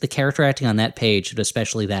just the character acting on that page, but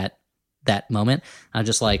especially that moment, I'm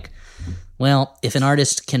just like, well, if an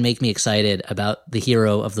artist can make me excited about the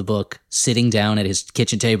hero of the book sitting down at his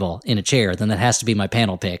kitchen table in a chair, then that has to be my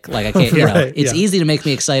panel pick. Like, I can't, it's easy to make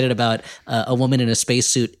me excited about a woman in a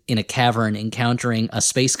spacesuit in a cavern encountering a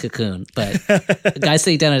space cocoon, but a guy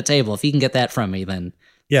sitting down at a table, if he can get that from me, then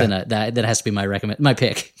that has to be my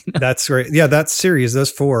pick. That's great. Yeah, that series, those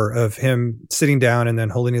 4 of him sitting down and then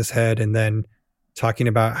holding his head and then talking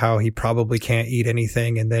about how he probably can't eat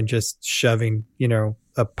anything, and then just shoving,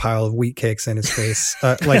 a pile of wheat cakes in his face,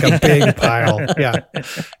 like a big pile. Yeah,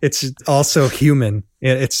 it's also human.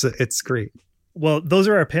 It's great. Well, those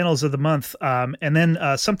are our panels of the month. And then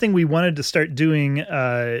something we wanted to start doing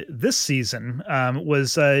this season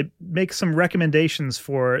was make some recommendations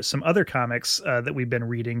for some other comics that we've been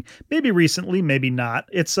reading, maybe recently, maybe not.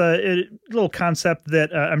 It's a little concept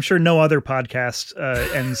that I'm sure no other podcast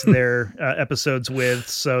ends their episodes with.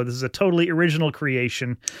 So this is a totally original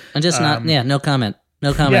creation. And just no comment.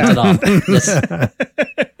 No comment at all.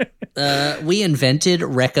 We invented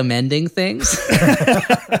recommending things.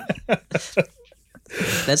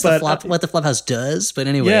 That's what the Flophouse does. But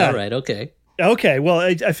anyway, all right, okay. Okay, well,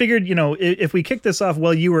 I figured, if we kick this off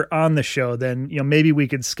while you were on the show, then, maybe we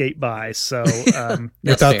could skate by. So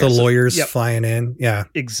without the lawyers flying in. Yeah,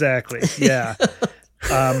 exactly. Yeah.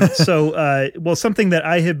 Something that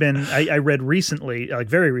I read recently, like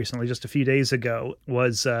very recently, just a few days ago,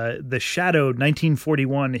 was The Shadow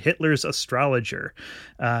 1941 Hitler's Astrologer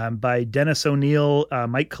by Dennis O'Neil,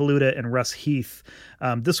 Mike Kaluta, and Russ Heath.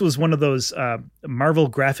 This was one of those Marvel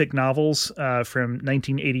graphic novels from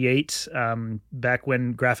 1988, back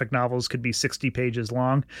when graphic novels could be 60 pages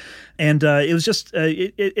long. And it was just,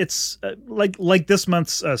 it's like this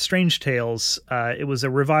month's Strange Tales. It was a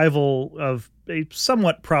revival of a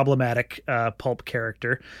somewhat problematic pulp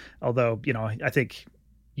character, although, I think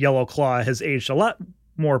Yellow Claw has aged a lot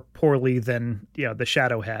more poorly than the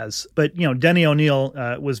Shadow has. But Denny O'Neil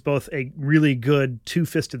was both a really good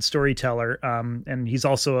two-fisted storyteller, and he's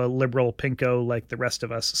also a liberal pinko like the rest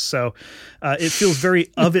of us. So it feels very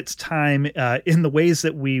of its time in the ways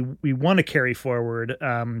that we want to carry forward,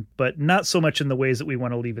 but not so much in the ways that we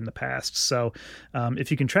want to leave in the past. So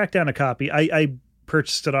if you can track down a copy, I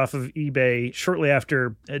purchased it off of eBay shortly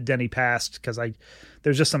after Denny passed, because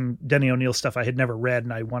there's just some Denny O'Neil stuff I had never read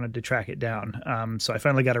and I wanted to track it down. So I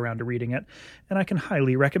finally got around to reading it, and I can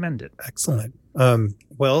highly recommend it. Excellent.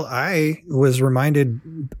 Well, I was reminded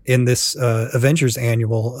in this Avengers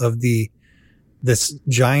annual of the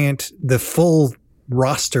full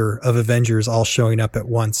roster of Avengers all showing up at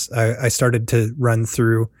once. I started to run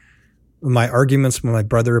through my arguments with my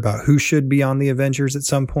brother about who should be on the Avengers at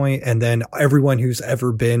some point, and then everyone who's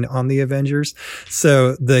ever been on the Avengers.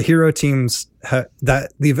 So the hero teams,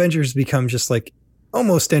 that the Avengers become just like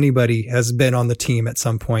almost anybody has been on the team at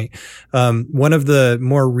some point. One of the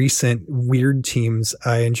more recent weird teams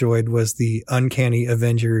I enjoyed was the Uncanny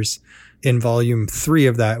Avengers in volume 3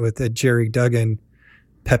 of that, with Jerry Duggan,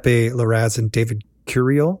 Pepe Larraz, and David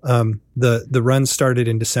Curiel. The run started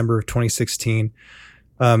in December of 2016.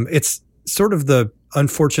 It's sort of the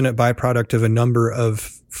unfortunate byproduct of a number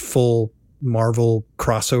of full Marvel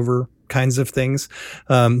crossover kinds of things.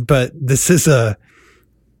 But this is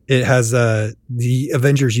it has the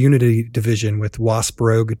Avengers Unity division with Wasp,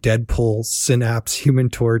 Rogue, Deadpool, Synapse, Human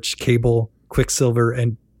Torch, Cable, Quicksilver,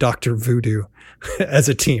 and Dr. Voodoo as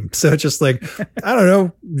a team. So it's just like, I don't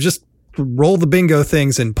know, just roll the bingo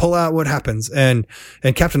things and pull out what happens. And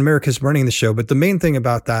Captain America's running the show. But the main thing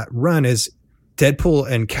about that run is Deadpool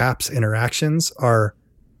and Cap's interactions are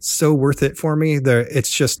so worth it for me. It's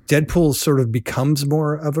just Deadpool sort of becomes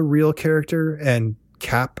more of a real character, and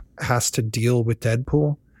Cap has to deal with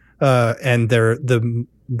Deadpool. And they're the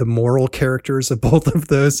moral characters of both of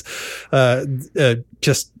those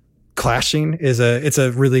just clashing it's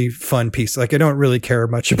a really fun piece. Like, I don't really care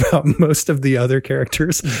much about most of the other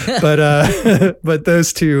characters, but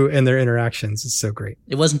those two and their interactions is so great.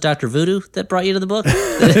 It wasn't Dr. Voodoo that brought you to the book?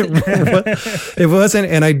 It wasn't,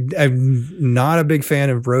 and I'm not a big fan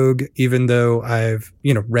of Rogue, even though I've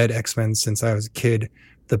read X-Men since I was a kid.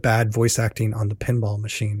 The bad voice acting on the pinball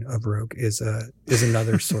machine of Rogue is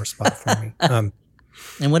another sore spot for me.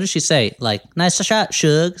 And what does she say? Like, nice shot,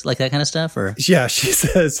 Shugs, like that kind of stuff? Or yeah, she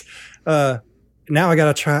says, now I got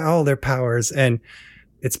to try all their powers. And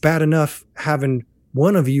it's bad enough having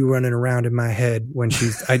one of you running around in my head when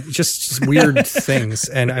just weird things.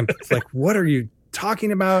 And I'm like, what are you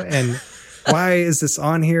talking about? And why is this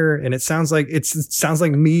on here? And it sounds like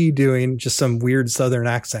me doing just some weird Southern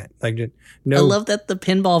accent. Like, no. I love that the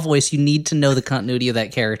pinball voice. You need to know the continuity of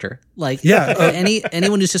that character. Like, yeah,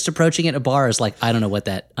 anyone who's just approaching it in a bar is like, I don't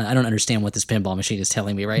understand what this pinball machine is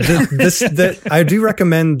telling me right now. I do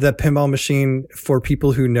recommend the pinball machine for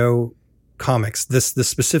people who know comics. The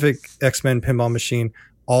specific X-Men pinball machine,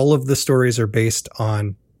 all of the stories are based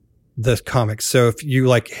on the comics. So if you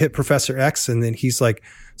like hit Professor X and then he's like,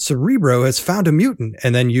 Cerebro has found a mutant,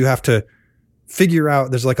 and then you have to figure out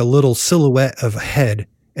there's like a little silhouette of a head,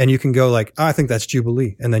 and you can go like, I think that's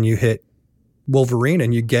Jubilee, and then you hit Wolverine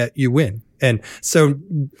and you win. And so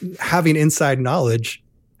having inside knowledge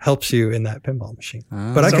helps you in that pinball machine.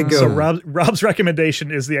 But I could go. So Rob's recommendation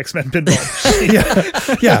is the X-Men pinball machine.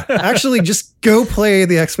 yeah. Actually, just go play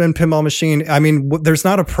the X-Men pinball machine. I mean, there's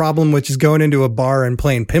not a problem with just going into a bar and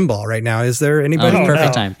playing pinball right now. Is there anybody?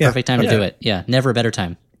 Perfect time. Yeah. Perfect time to do it. Yeah. Never a better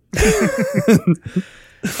time.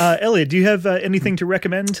 Elliot, do you have anything to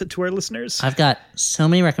recommend to our listeners? I've got so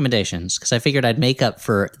many recommendations because I figured I'd make up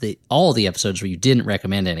for all the episodes where you didn't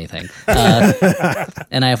recommend anything.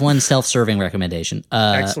 And I have one self-serving recommendation.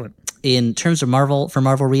 Excellent. in terms of Marvel, for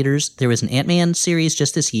Marvel readers, there was an Ant-Man series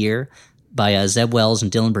just this year by Zeb Wells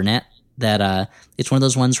and Dylan Burnett that it's one of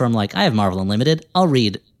those ones where I'm like, I have Marvel Unlimited. I'll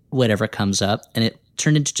read whatever comes up. And it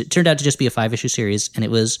turned out to just be a 5-issue series, and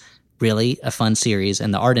it was really a fun series,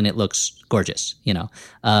 and the art in it looks gorgeous.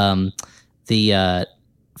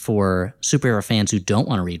 For superhero fans who don't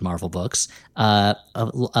want to read Marvel books, a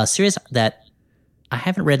series that I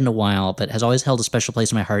haven't read in a while but has always held a special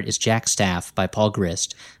place in my heart is Jack Staff by Paul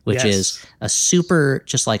Grist, which is a super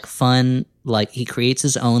just like fun, like he creates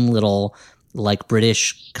his own little like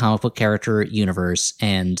British comic book character universe,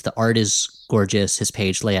 and the art is gorgeous. His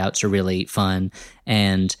page layouts are really fun,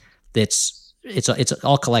 and it's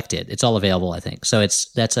all collected. It's all available, I think. So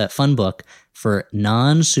that's a fun book for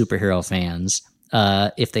non-superhero fans.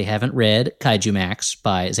 If they haven't read Kaiju Max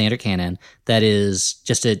by Xander Cannon, that is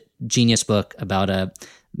just a genius book about a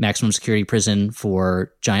maximum security prison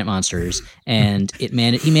for giant monsters. And he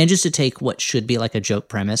manages to take what should be like a joke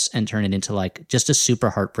premise and turn it into like just a super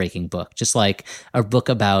heartbreaking book, just like a book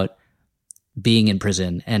about being in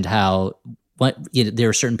prison and how there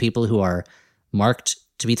are certain people who are marked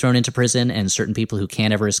to be thrown into prison and certain people who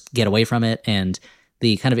can't ever get away from it, and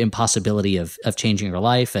the kind of impossibility of changing your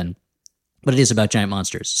life. But it is about giant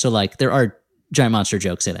monsters. So like there are giant monster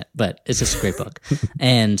jokes in it, but it's just a great book.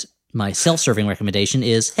 And my self-serving recommendation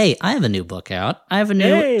is, hey, I have a new book out. I have a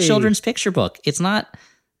new children's picture book. It's not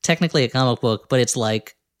technically a comic book, but it's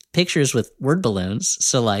like pictures with word balloons.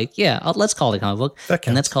 So like, let's call it a comic book.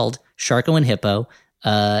 And that's called Sharko and Hippo.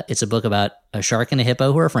 It's a book about a shark and a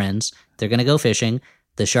hippo who are friends. They're going to go fishing.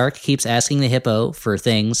 The shark keeps asking the hippo for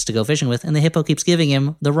things to go fishing with, and the hippo keeps giving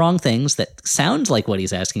him the wrong things that sound like what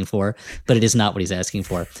he's asking for, but it is not what he's asking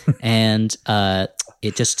for. And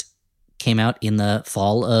it just came out in the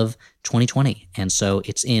fall of 2020, and so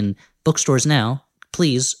it's in bookstores now.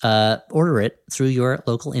 Please order it through your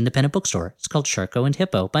local independent bookstore. It's called Sharko and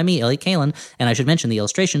Hippo by me, Elliot Kalin, and I should mention the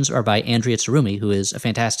illustrations are by Andrea Tsurumi, who is a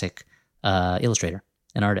fantastic illustrator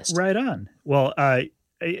and artist. Right on. Well,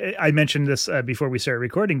 I mentioned this before we started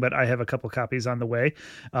recording, but I have a couple copies on the way,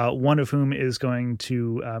 one of whom is going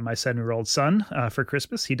to my 7-year-old son for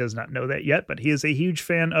Christmas. He does not know that yet, but he is a huge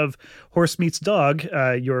fan of Horse Meets Dog,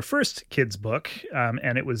 your first kid's book,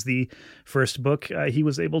 and it was the first book he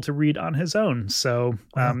was able to read on his own. So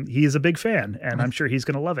he is a big fan, and I'm sure he's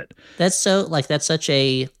going to love it. That's such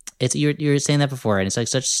a you're saying that before, and it's like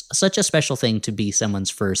such a special thing to be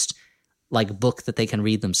someone's first like book that they can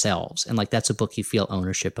read themselves. And like, that's a book you feel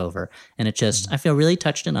ownership over. And it just, I feel really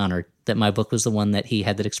touched and honored that my book was the one that he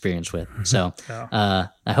had that experience with. So I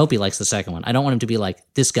hope he likes the second one. I don't want him to be like,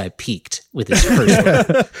 this guy peaked with his first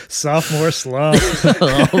book. Sophomore slump.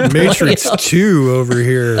 Matrix 2 over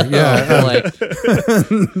here. Yeah.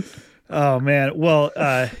 Oh man. Well,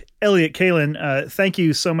 Elliot Kalin, thank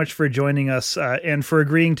you so much for joining us and for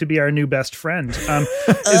agreeing to be our new best friend.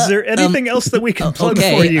 Is there anything else that we can plug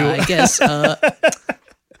for you? I guess. So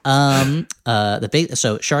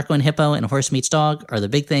Sharko and Hippo and Horse Meets Dog are the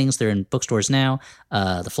big things. They're in bookstores now.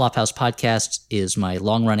 The Flophouse podcast is my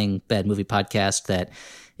long-running bad movie podcast that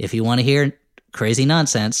if you want to hear crazy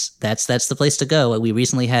nonsense, that's the place to go. We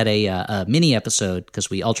recently had a mini episode, because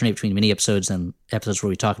we alternate between mini episodes and episodes where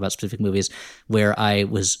we talk about specific movies, where I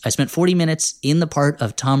spent 40 minutes in the part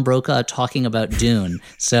of Tom Brokaw talking about Dune.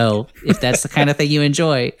 So if that's the kind of thing you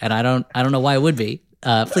enjoy, and I don't know why it would be,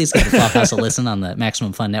 please give the Flophouse a listen on the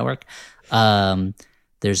Maximum Fun Network. I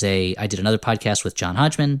did another podcast with John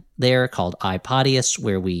Hodgman there called I, Podius,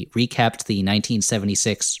 where we recapped the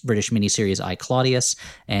 1976 British miniseries I, Claudius.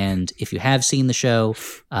 And if you have seen the show,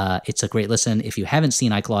 it's a great listen. If you haven't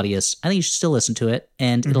seen I, Claudius, I think you should still listen to it,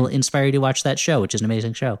 and it'll inspire you to watch that show, which is an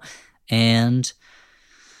amazing show. And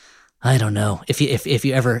I don't know, if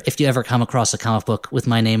you ever come across a comic book with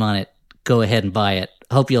my name on it, go ahead and buy it.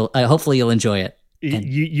 Hopefully you'll enjoy it.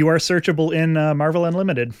 You are searchable in Marvel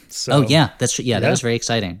Unlimited. So. That was very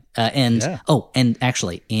exciting. And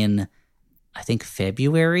actually in, I think,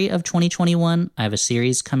 February of 2021, I have a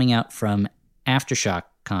series coming out from Aftershock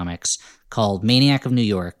Comics called Maniac of New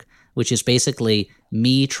York, which is basically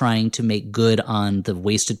me trying to make good on the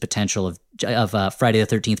wasted potential of Friday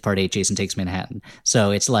the 13th Part 8, Jason Takes Manhattan.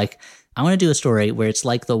 So it's like, I want to do a story where it's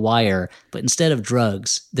like The Wire, but instead of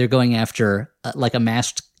drugs, they're going after like a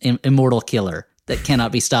masked immortal killer that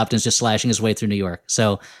cannot be stopped and is just slashing his way through New York.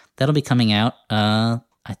 So that'll be coming out, I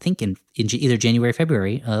think, in either January or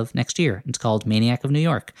February of next year. It's called Maniac of New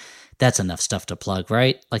York. That's enough stuff to plug,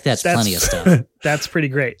 right? Like, that's plenty of stuff. That's pretty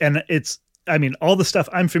great. And all the stuff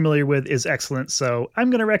I'm familiar with is excellent. So I'm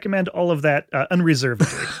going to recommend all of that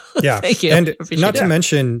unreservedly. Yeah. Thank you. And not to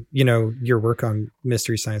mention, your work on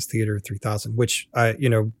Mystery Science Theater 3000, which,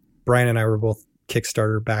 Brian and I were both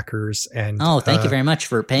Kickstarter backers, and thank you very much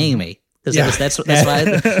for paying me. Because that's why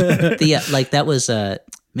that was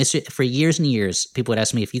Mystery. For years and years, people would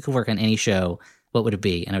ask me if you could work on any show, what would it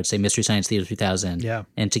be? And I would say Mystery Science Theater 3000. Yeah.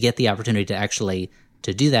 And to get the opportunity to actually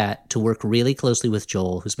to do that, to work really closely with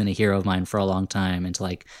Joel, who's been a hero of mine for a long time, and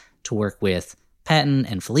to work with Patton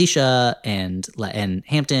and Felicia and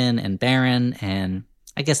Hampton and Baron, and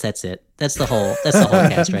I guess that's it. That's the whole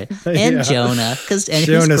cast, right? And Jonah, and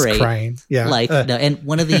Jonah's he's great. Crying. Yeah.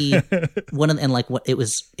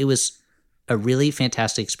 It was a really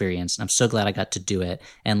fantastic experience. I'm so glad I got to do it.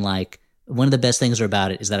 And one of the best things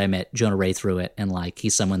about it is that I met Jonah Ray through it, and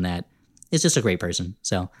he's someone that is just a great person.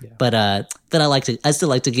 So, but I still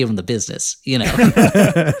like to give him the business,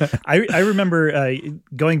 I remember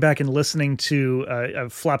going back and listening to a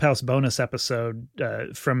Flophouse bonus episode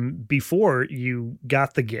from before you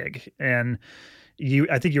got the gig, and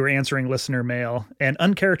I think you were answering listener mail, and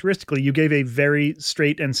uncharacteristically, you gave a very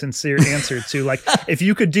straight and sincere answer to if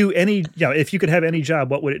you could do if you could have any job,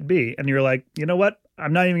 what would it be? And you're like, you know what?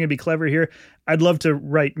 I'm not even gonna be clever here. I'd love to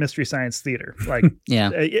write Mystery Science Theater.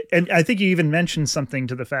 Yeah. And I think you even mentioned something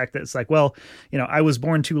to the fact that it's I was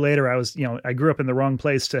born too late, or I grew up in the wrong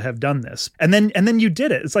place to have done this. And then you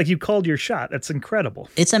did it. It's like you called your shot. That's incredible.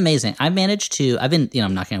 It's amazing. I've been,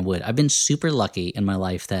 I'm knocking on wood. I've been super lucky in my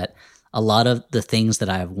life that a lot of the things that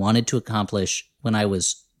I've wanted to accomplish when I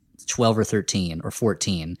was 12 or 13 or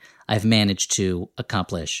 14, I've managed to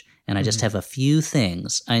accomplish. And I just have a few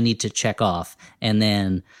things I need to check off. And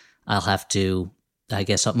then I'll have to, I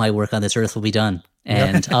guess my work on this earth will be done.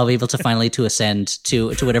 And I'll be able to finally to ascend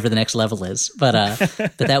to whatever the next level is. But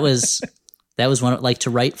that was one, to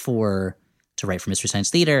write for Mystery Science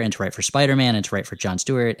Theater, and to write for Spider-Man, and to write for Jon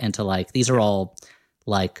Stewart, and to these are all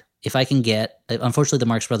if I can get, unfortunately the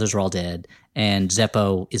Marx Brothers are all dead, and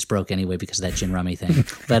Zeppo is broke anyway because of that gin rummy thing.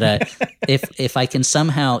 But if I can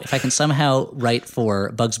somehow write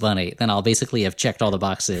for Bugs Bunny, then I'll basically have checked all the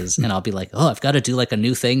boxes, and I'll be like, oh, I've got to do a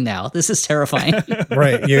new thing now. This is terrifying.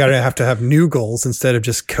 Right. You have to have new goals instead of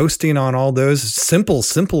just coasting on all those simple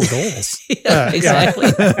goals. Yeah,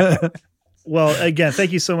 exactly. Yeah. Well, again,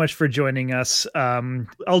 thank you so much for joining us.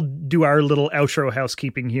 I'll do our little outro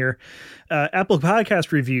housekeeping here. Apple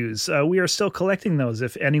Podcast reviews. We are still collecting those.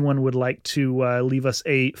 If anyone would like to leave us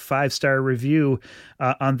a 5-star review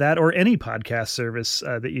on that or any podcast service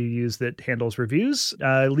that you use that handles reviews,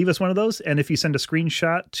 leave us one of those. And if you send a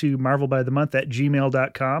screenshot to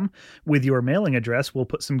marvelbythemonth@gmail.com with your mailing address, we'll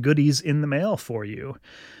put some goodies in the mail for you.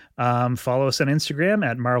 Follow us on Instagram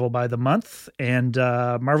at Marvel by the Month, and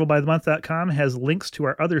marvelbythemonth.com has links to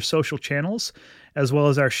our other social channels, as well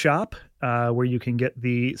as our shop, where you can get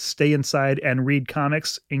the Stay Inside and Read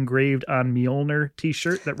Comics engraved on Mjolnir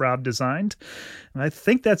t-shirt that Rob designed. And I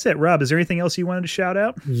think that's it. Rob, is there anything else you wanted to shout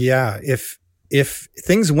out? Yeah. If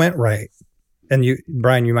things went right, and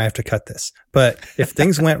Brian, you might have to cut this, but if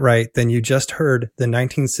things went right, then you just heard the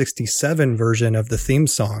 1967 version of the theme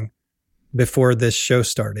song before this show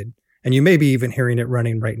started, and you may be even hearing it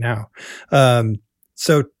running right now.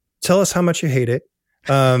 So tell us how much you hate it.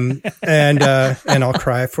 And I'll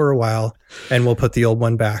cry for a while, and we'll put the old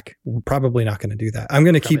one back. We're probably not going to do that. I'm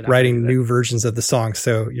going to keep writing new versions of the song.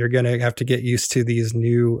 So you're going to have to get used to these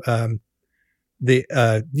new, they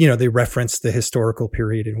reference the historical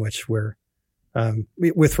period in which we're,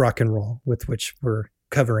 with rock and roll, with which we're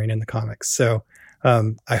covering in the comics. So,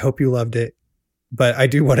 I hope you loved it. But I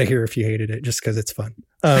do want to hear if you hated it, just because it's fun.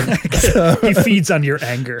 He feeds on your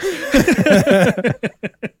anger.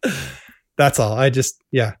 That's all. I've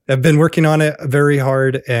been working on it very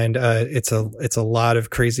hard, and it's a lot of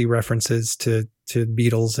crazy references to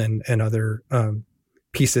Beatles and other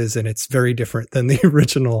pieces, and it's very different than the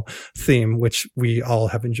original theme, which we all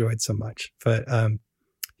have enjoyed so much. But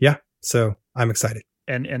so I'm excited.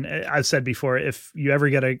 And I've said before, if you ever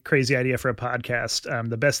get a crazy idea for a podcast,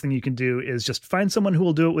 the best thing you can do is just find someone who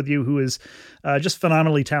will do it with you, who is just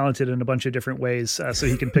phenomenally talented in a bunch of different ways, so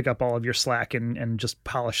he can pick up all of your slack and just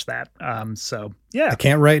polish that. So, yeah. I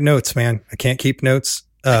can't write notes, man. I can't keep notes,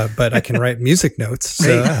 but I can write music notes,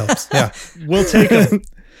 so that helps. Yeah. We'll take them.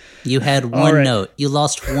 You had one note. You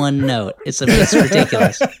lost one note. It's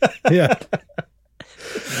ridiculous. Yeah.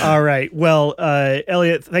 All right. Well,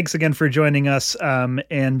 Elliot, thanks again for joining us. And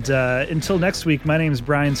until next week, my name is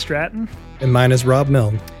Brian Stratton. And mine is Rob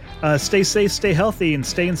Milne. Stay safe, stay healthy, and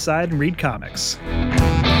stay inside and read comics.